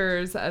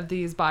pictures of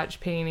these botched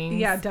paintings.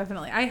 Yeah,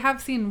 definitely. I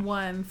have seen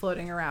one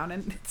floating around,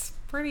 and it's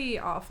pretty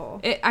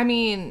awful.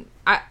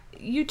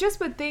 You just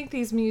would think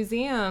these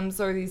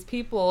museums or these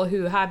people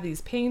who have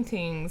these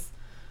paintings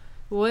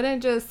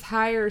wouldn't just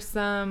hire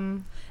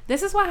some.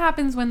 This is what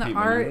happens when the Paint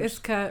art numbers. is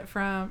cut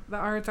from the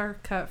arts are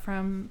cut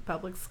from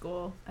public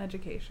school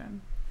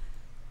education.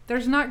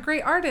 There's not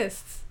great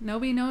artists.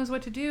 Nobody knows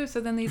what to do, so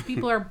then these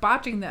people are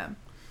botching them.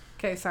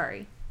 Okay,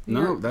 sorry.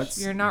 No,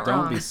 You're not don't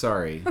wrong. be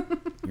sorry.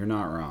 You're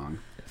not wrong.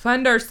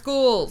 Fund our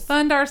schools.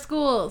 Fund our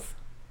schools.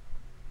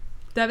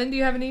 Devin, do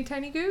you have any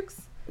tiny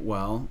googs?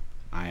 Well,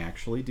 I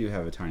actually do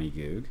have a tiny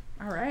goog.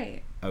 All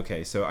right.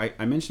 Okay, so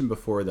I mentioned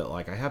before that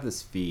like I have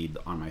this feed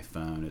on my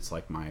phone. It's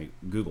like my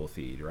Google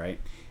feed, right?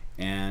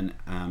 And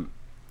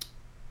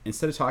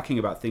instead of talking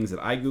about things that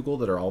I Google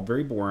that are all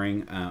very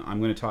boring, I'm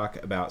going to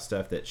talk about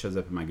stuff that shows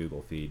up in my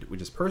Google feed,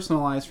 which is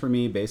personalized for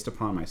me based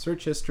upon my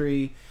search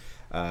history,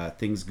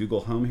 things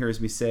Google Home hears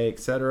me say,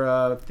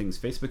 etc., things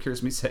Facebook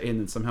hears me say, and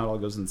then somehow it all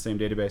goes in the same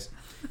database.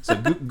 So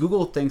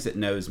Google thinks it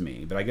knows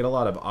me, but I get a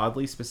lot of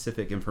oddly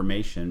specific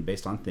information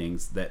based on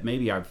things that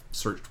maybe I've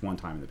searched one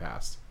time in the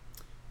past.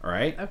 All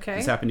right? Okay.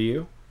 This happened to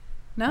you?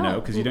 No.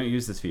 because you don't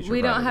use this feature.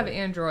 We don't have probably.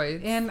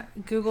 Androids. And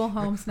Google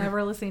Home's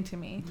never listening to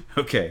me.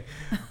 Okay.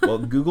 Well,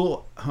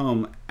 Google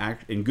Home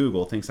in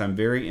Google thinks I'm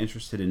very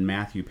interested in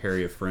Matthew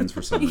Perry of Friends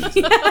for some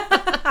reason.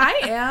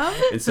 I am.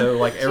 And so,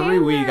 like, every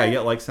week I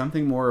get, like,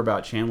 something more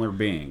about Chandler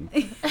Bing.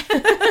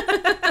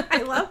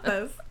 I love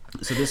this.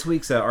 So this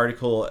week's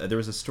article, there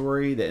was a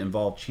story that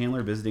involved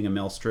Chandler visiting a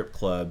male strip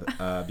club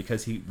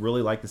because he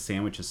really liked the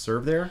sandwiches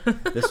served there.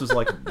 This was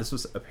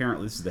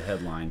apparently, this is the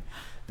headline,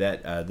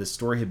 that this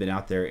story had been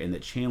out there and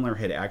that Chandler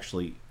had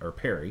actually, or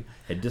Perry,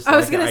 had disliked I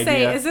was going the to say,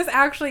 idea. is this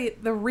actually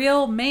the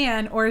real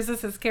man or is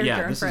this his character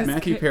Yeah, in this is Friends?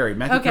 Matthew Perry.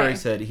 Matthew Okay. Perry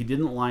said he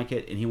didn't like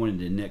it and he wanted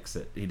to nix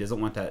it. He doesn't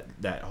want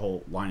that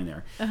whole line in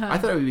there. I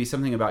thought it would be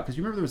something about, because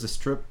you remember there was a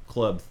strip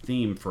club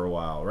theme for a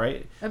while,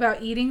 right?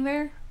 About eating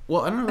there?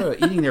 Well, I don't know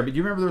about eating there, but do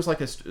you remember there was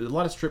like a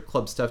lot of strip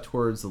club stuff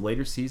towards the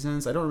later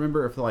seasons? I don't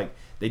remember if like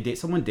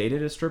someone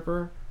dated a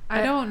stripper.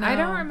 I don't know. I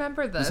don't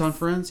remember this. This on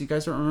Friends? You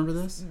guys don't remember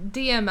this?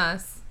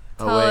 DMS.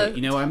 Oh wait,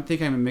 you know, I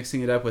think I'm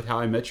mixing it up with How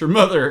I Met Your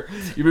Mother.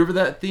 You remember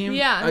that theme?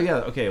 Yeah. Oh yeah.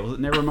 Okay. Well,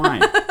 never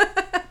mind.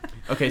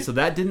 Okay, so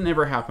that didn't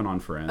ever happen on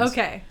Friends.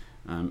 Okay.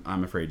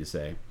 I'm afraid to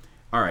say.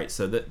 All right,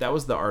 so that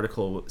was the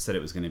article said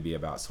it was going to be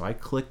about. So I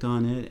clicked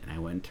on it and I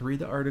went to read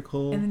the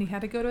article. And then you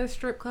had to go to a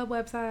strip club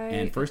website.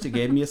 And first it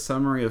gave me a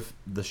summary of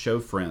the show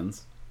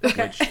Friends,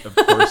 which of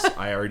course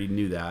I already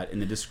knew that,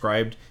 and it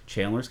described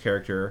Chandler's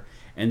character,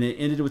 and then it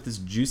ended with this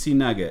juicy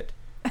nugget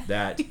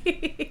that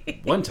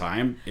one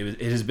time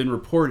it has been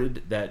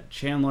reported that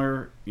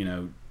Chandler,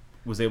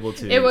 was able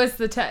to. It was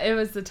the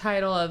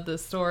title of the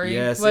story.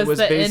 Yes, was it was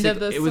the end of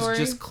the It story. was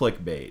just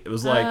clickbait. It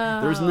was like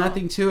there was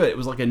nothing to it. It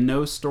was like a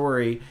no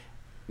story.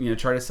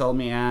 Try to sell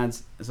me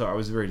ads. So I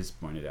was very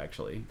disappointed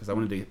actually because I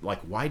wanted to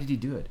why did he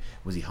do it?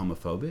 Was he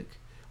homophobic?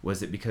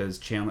 Was it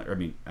because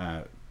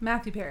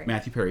Matthew Perry.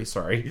 Matthew Perry,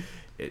 sorry.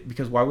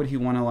 Because why would he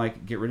want to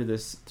get rid of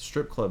this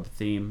strip club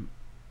theme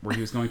where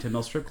he was going to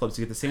Mill strip clubs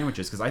to get the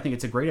sandwiches because I think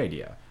it's a great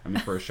idea. I mean,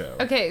 for a show.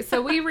 Okay,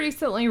 so we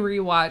recently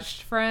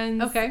rewatched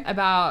Friends. Okay.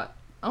 About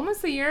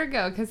almost a year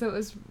ago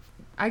because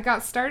I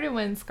got started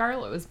when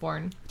Scarlett was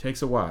born. It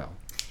takes a while.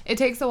 It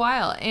takes a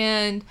while,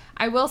 and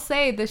I will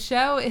say the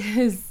show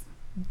is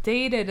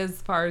dated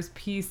as far as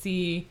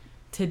PC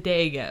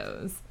today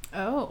goes.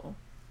 Oh.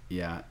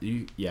 Yeah.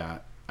 Yeah.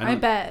 I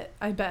bet.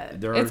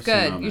 There are It's some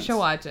good. You moments. should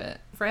watch it.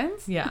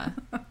 Friends? Yeah.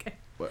 Okay.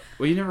 What?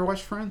 Well, you never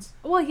watched Friends?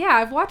 Well, yeah,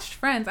 I've watched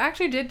Friends. I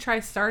actually did try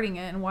starting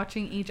it and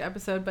watching each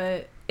episode,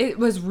 but It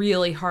was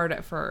really hard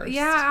at first.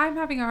 yeah, I'm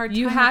having a hard time.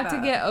 You with had to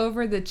that. get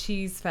over the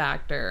cheese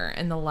factor,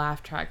 and the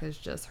laugh track is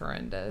just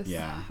horrendous.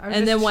 Yeah. I was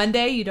And then just- one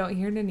day you don't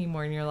hear it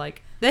anymore, and you're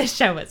like, this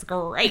show is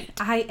great.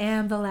 I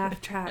am the laugh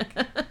track.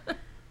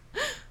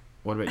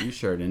 What about you,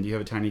 Sheridan? Do you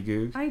have a tiny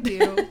goog? I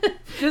do.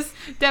 Just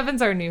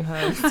Devin's our new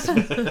host.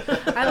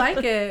 I like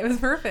it. It was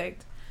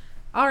perfect.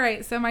 All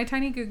right, so my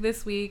tiny goog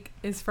this week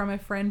is from a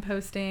friend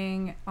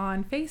posting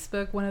on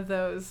Facebook, one of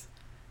those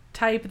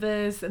type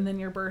this and then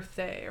your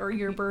birthday or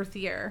your birth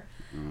year.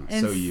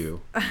 And So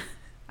you.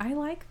 I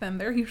like them.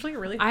 They're usually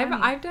really funny.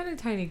 I've done a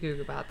tiny goog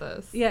about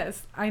this.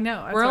 Yes, I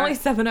know. That's We're why- only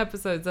 7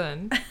 episodes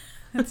in.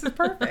 This is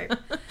perfect.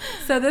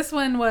 So this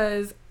one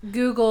was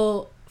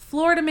Google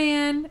Florida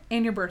man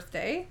and your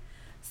birthday.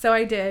 So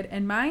I did,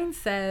 and mine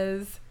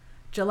says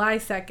July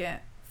 2nd.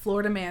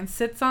 Florida man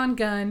sits on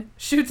gun,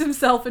 shoots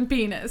himself in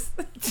penis.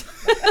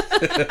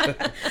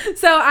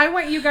 So I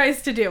want you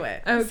guys to do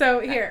it. Okay. So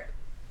here.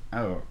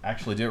 Oh,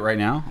 actually do it right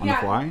now on the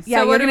fly?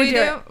 Yeah, So what you're do we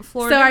gonna do? it.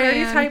 Florida so I already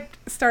man.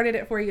 started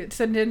it for you.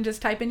 So then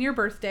just type in your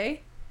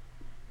birthday.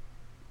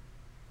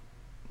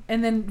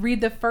 And then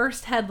read the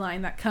first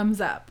headline that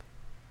comes up.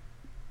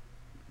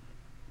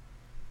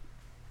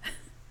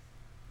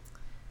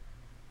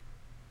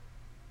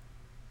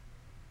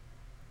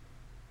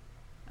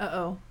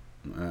 Uh-oh.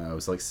 It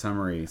was like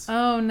summaries.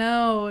 Oh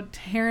no,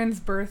 Taryn's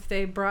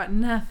birthday brought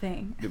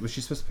nothing. Was she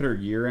supposed to put her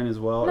year in as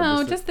well? or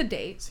No, the- just the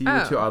date. See, you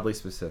were Oh. too oddly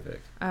specific.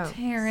 Oh,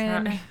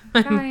 Taryn,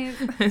 sorry.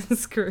 guys.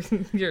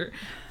 Screwing your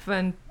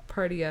fun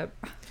party up.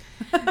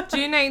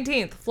 June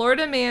 19th,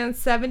 Florida man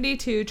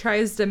 72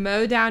 tries to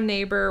mow down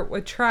neighbor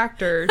with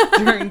tractor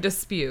during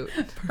dispute.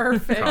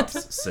 Perfect.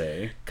 Cops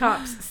say.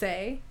 Cops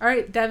say. All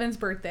right, Devin's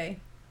birthday.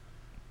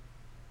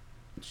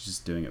 She's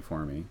just doing it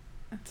for me.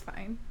 That's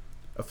fine.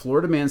 A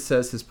Florida man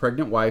says his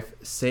pregnant wife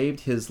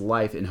saved his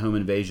life in home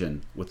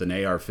invasion with an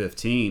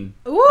AR-15.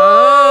 Ooh!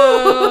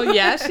 Oh,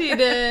 yeah, she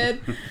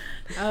did.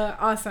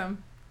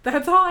 Awesome.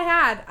 That's all I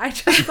had. I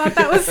just thought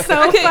that was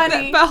so Okay,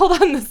 funny. but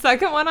hold on. The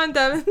second one on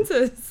Devin's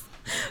is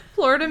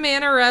Florida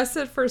man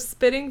arrested for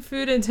spitting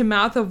food into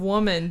mouth of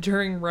woman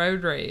during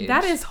road rage.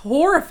 That is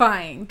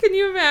horrifying. Can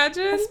you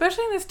imagine?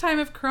 Especially in this time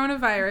of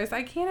coronavirus.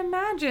 I can't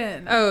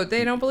imagine. Oh,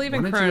 they don't believe Why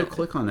in don't you corona. go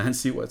click on that and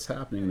see what's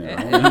happening there?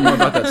 I want to know more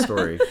about that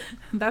story.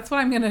 That's what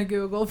I'm going to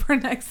Google for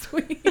next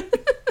week.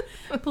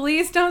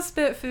 Please don't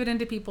spit food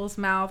into people's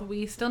mouth.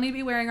 We still need to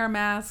be wearing our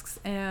masks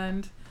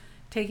and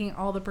taking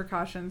all the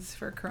precautions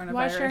for coronavirus.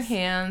 Wash your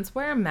hands.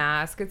 Wear a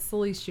mask. It's the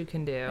least you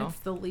can do. It's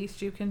the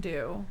least you can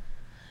do.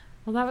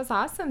 Well, that was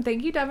awesome.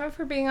 Thank you, Devin,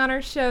 for being on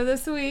our show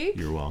this week.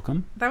 You're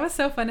welcome. That was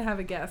so fun to have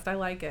a guest. I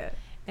like it.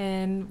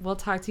 And we'll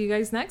talk to you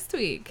guys next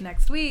week.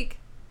 Next week.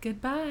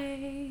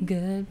 Goodbye.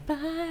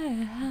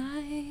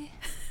 Goodbye.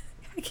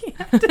 I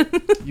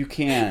can't. You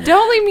can.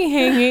 Don't leave me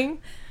hanging.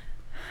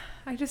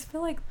 I just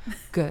feel like.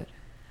 Good.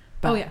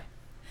 Oh, yeah.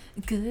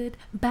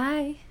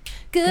 Goodbye.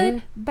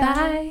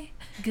 Goodbye.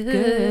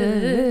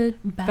 Goodbye.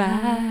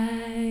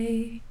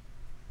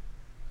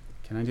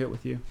 Can I do it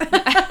with you?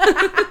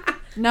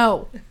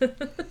 No.